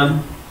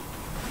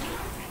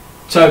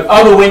 So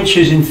other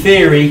winches, in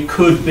theory,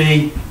 could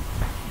be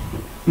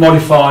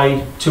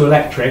modified to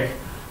electric.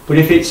 But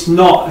if it's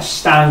not a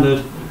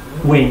standard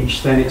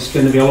winch, then it's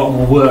going to be a lot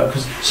more work.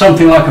 Because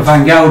something like a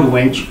Van Gelder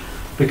winch,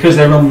 because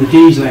they're on the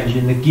diesel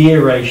engine, the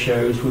gear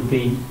ratios would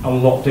be a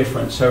lot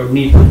different. So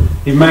the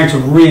amount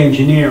of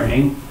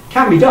re-engineering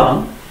can be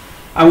done,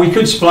 and we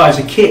could supply as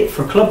a kit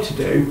for a club to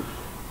do,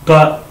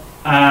 but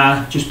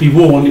just be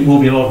warned, it will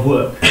be a lot of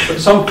work. But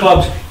some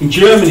clubs in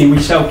Germany, we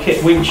sell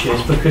kit winches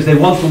because they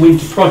want the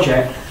winter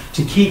project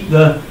to keep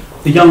the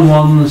young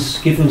ones,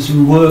 give them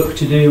some work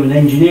to do and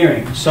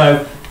engineering.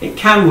 So it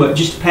can work,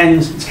 just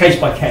depends, it's case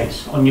by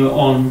case on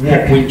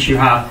what winch you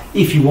have,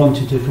 if you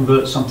wanted to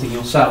convert something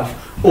yourself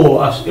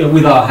or us,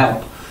 with our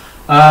help.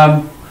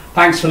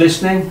 Thanks for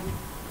listening.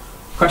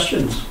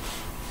 Questions?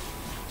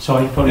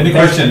 Sorry, probably any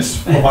questions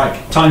for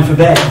Mike? Time for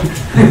bed.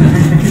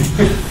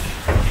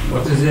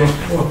 What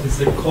is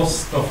the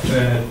cost of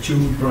the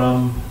tube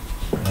drum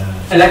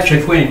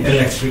Electric winch.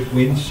 Electric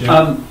winch.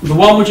 Yeah. The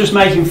one we're just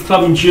making for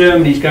club in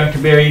Germany is going to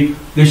be,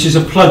 this is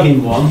a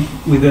plug-in one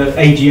with the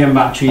AGM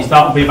batteries.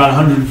 That will be about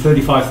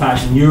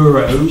 135,000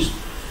 euros.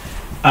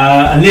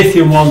 A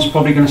lithium one's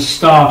probably going to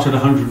start at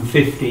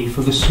 150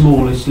 for the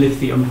smallest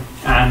lithium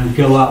and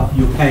go up.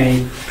 You're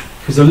paying,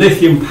 because the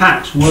lithium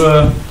packs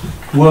we're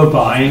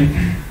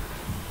buying,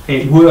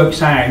 it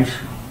works out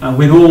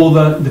with all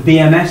the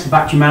BMS, the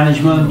battery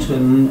management,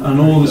 and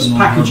all this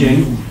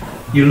packaging.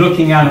 You're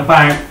looking at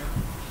about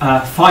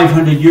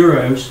 500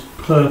 euros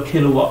per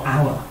kilowatt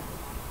hour.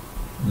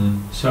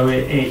 So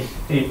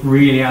it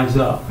really adds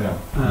up.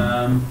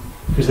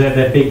 Because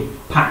they're big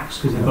packs,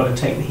 because they've got to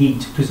take the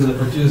heat, because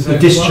the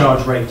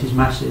discharge rate is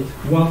massive.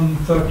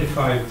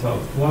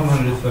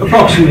 135,000.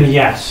 Approximately,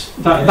 yes.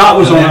 That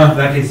was on a...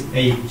 That is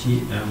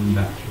AGM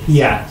batteries.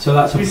 Yeah, so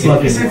that's a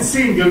plug-in. Is it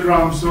single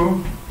drum,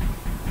 so?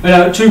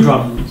 2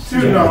 drums.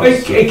 Two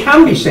drums. It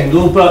can be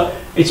single, but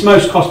it's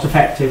most cost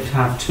effective to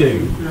have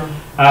 2.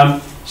 Yeah.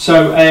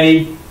 So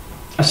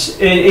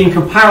in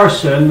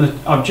comparison,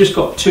 I've just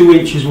got 2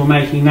 inches we're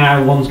making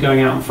now. One's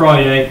going out on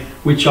Friday,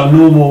 which are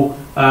normal.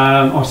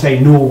 I say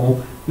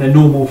normal. They're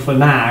normal for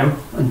now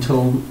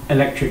until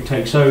electric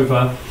takes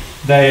over.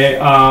 They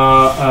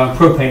are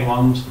propane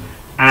ones,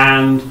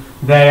 and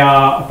they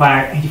are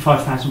about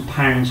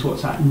 £85,000.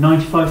 What's that?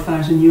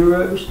 95,000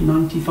 euros,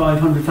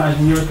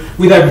 100,000 euros,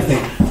 with everything,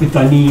 with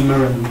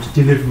Dyneema and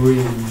delivery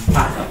and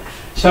backup.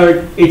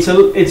 So it's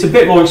a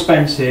bit more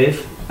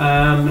expensive.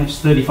 It's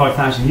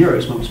 35,000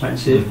 euros more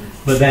expensive,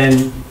 but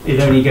then it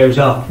only goes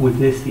up with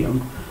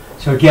lithium.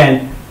 So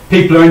again,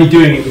 people are only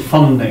doing it with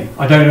funding.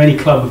 I don't know any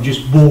club have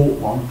just bought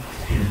one.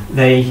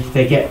 They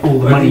get all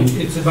the money.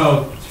 It's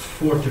about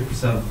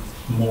 40%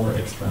 more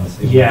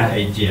expensive than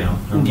AGM,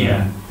 and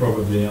then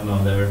probably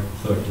another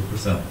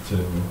 30%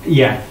 to...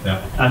 Yeah.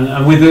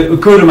 And with a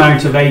good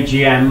amount of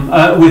AGM,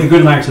 with a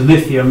good amount of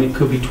lithium, it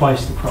could be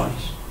twice the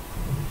price.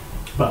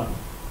 But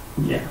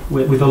yeah,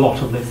 with a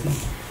lot of lithium.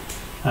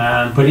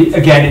 But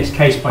again, it's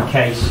case by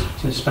case,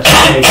 so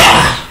specifications.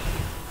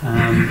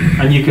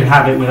 And you could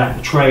have it without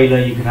the trailer,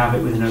 you could have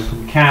it with an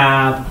open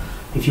cab,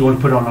 if you want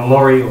to put it on a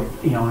lorry or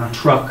on a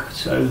truck.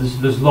 So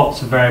there's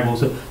lots of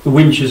variables. The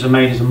winches are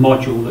made as a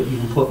module that you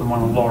can put them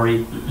on a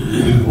lorry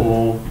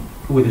or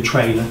with a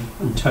trailer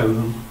and tow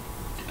them,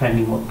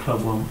 depending what the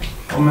club wants.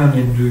 How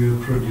many do you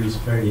produce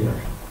per year?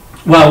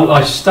 Well,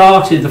 I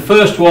started, the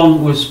first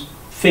one was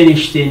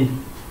finished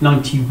in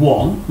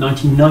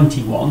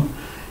 1991,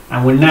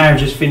 and we're now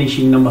just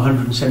finishing number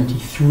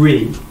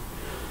 173.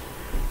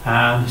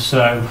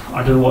 So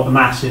I don't know what the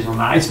mass is on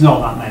that. It's not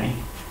that many.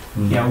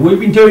 We've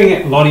been doing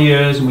it a lot of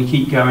years, and we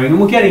keep going, and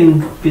we're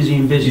getting busy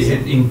and busy. Is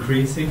it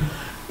increasing?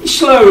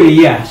 Slowly,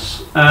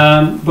 yes.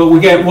 But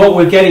what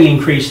we're getting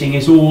increasing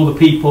is all the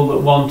people that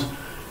want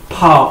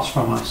parts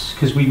from us,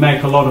 because we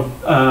make a lot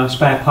of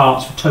spare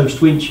parts for toast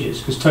winches,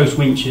 because toast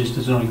winches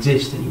does not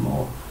exist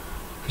anymore.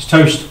 Because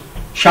toast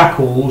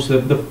shackles,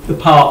 the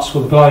parts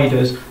for the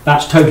gliders,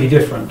 that's totally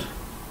different.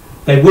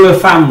 They were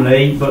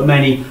family, but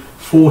many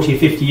 40 or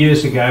 50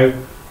 years ago,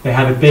 they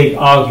had a big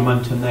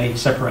argument and they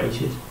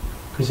separated.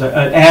 Because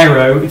at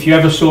Aero, if you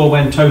ever saw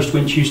when Toast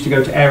Winch used to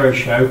go to Aero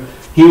Show,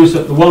 he was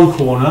at the one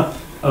corner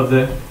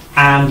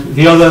and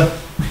the other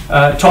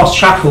Toss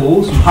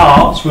Shackles and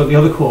parts were at the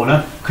other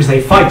corner, because they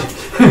fight.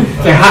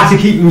 They had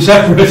to keep them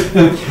separate.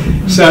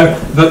 So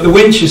the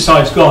winches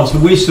side's gone, so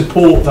we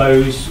support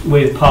those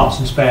with parts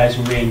and spares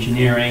and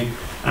re-engineering.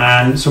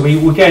 And so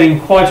we're getting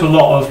quite a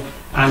lot of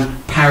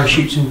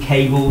parachutes and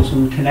cables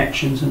and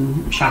connections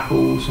and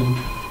shackles,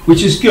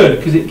 which is good,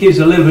 because it gives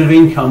a little bit of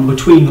income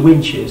between the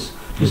winches.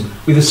 Because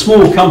with a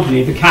small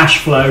company, the cash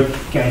flow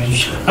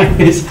goes like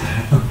this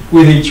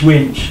with each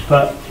winch.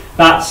 But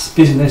that's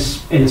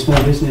business in a small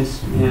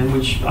business,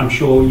 which I'm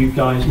sure you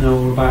guys know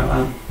all about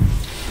that.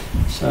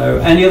 So,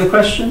 any other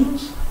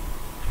questions?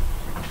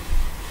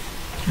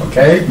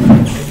 Okay.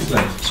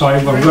 Sorry,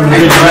 but we're running a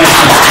bit late.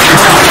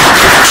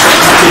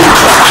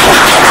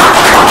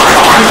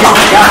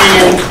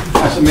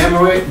 As a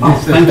memory,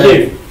 Thank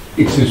you.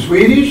 It's in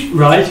Swedish.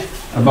 Right.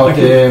 About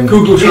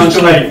Google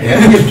Translate.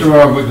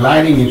 History of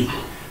gliding is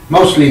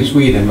mostly in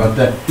Sweden, but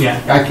I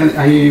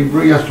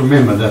just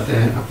remember that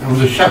on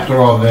the chapter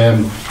of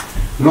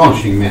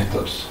launching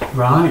methods.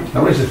 Right.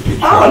 There is a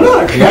picture. Oh,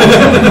 look.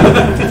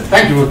 Yeah.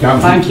 Thank you for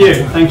coming.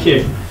 Thank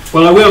you.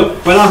 Well, I will,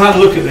 when I've had a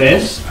look at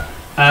this,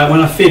 when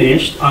I've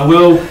finished, I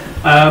will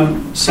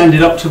send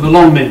it up to the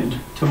Longmynd,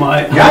 to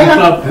my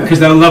club, because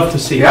they'll love to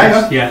see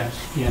this. Yeah.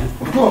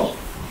 Of course.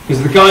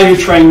 Because the guy who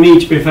trained me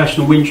to be a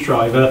professional winch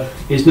driver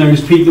is known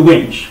as Pete the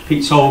Winch,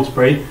 Pete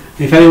Salisbury.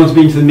 And if anyone's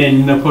been to the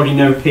Min, they'll probably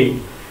know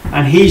Pete.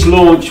 And he's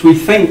launched, we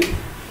think,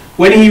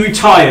 when he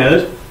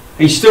retired,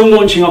 he's still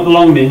launching up the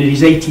Longmynd and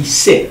he's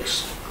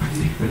 86.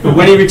 But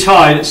when he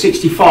retired at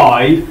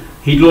 65,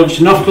 he'd launched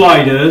enough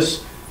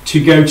gliders to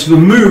go to the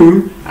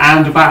moon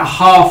and about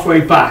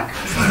halfway back.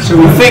 So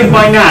we think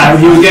by now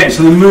he will get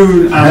to the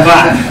moon and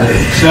back.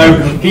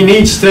 So he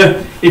needs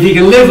to if he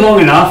can live long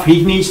enough,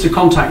 he needs to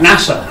contact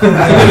NASA.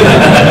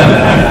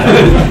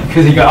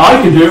 Because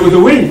I can do it with a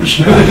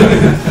winch.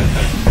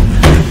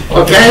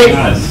 Okay,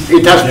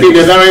 it has been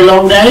a very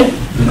long day.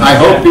 I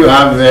hope you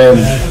have,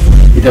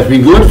 it has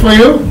been good for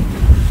you.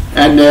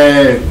 And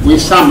we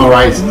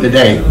summarize the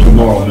day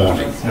tomorrow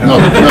morning,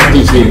 not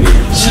this evening.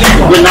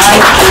 Good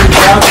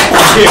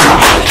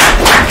night.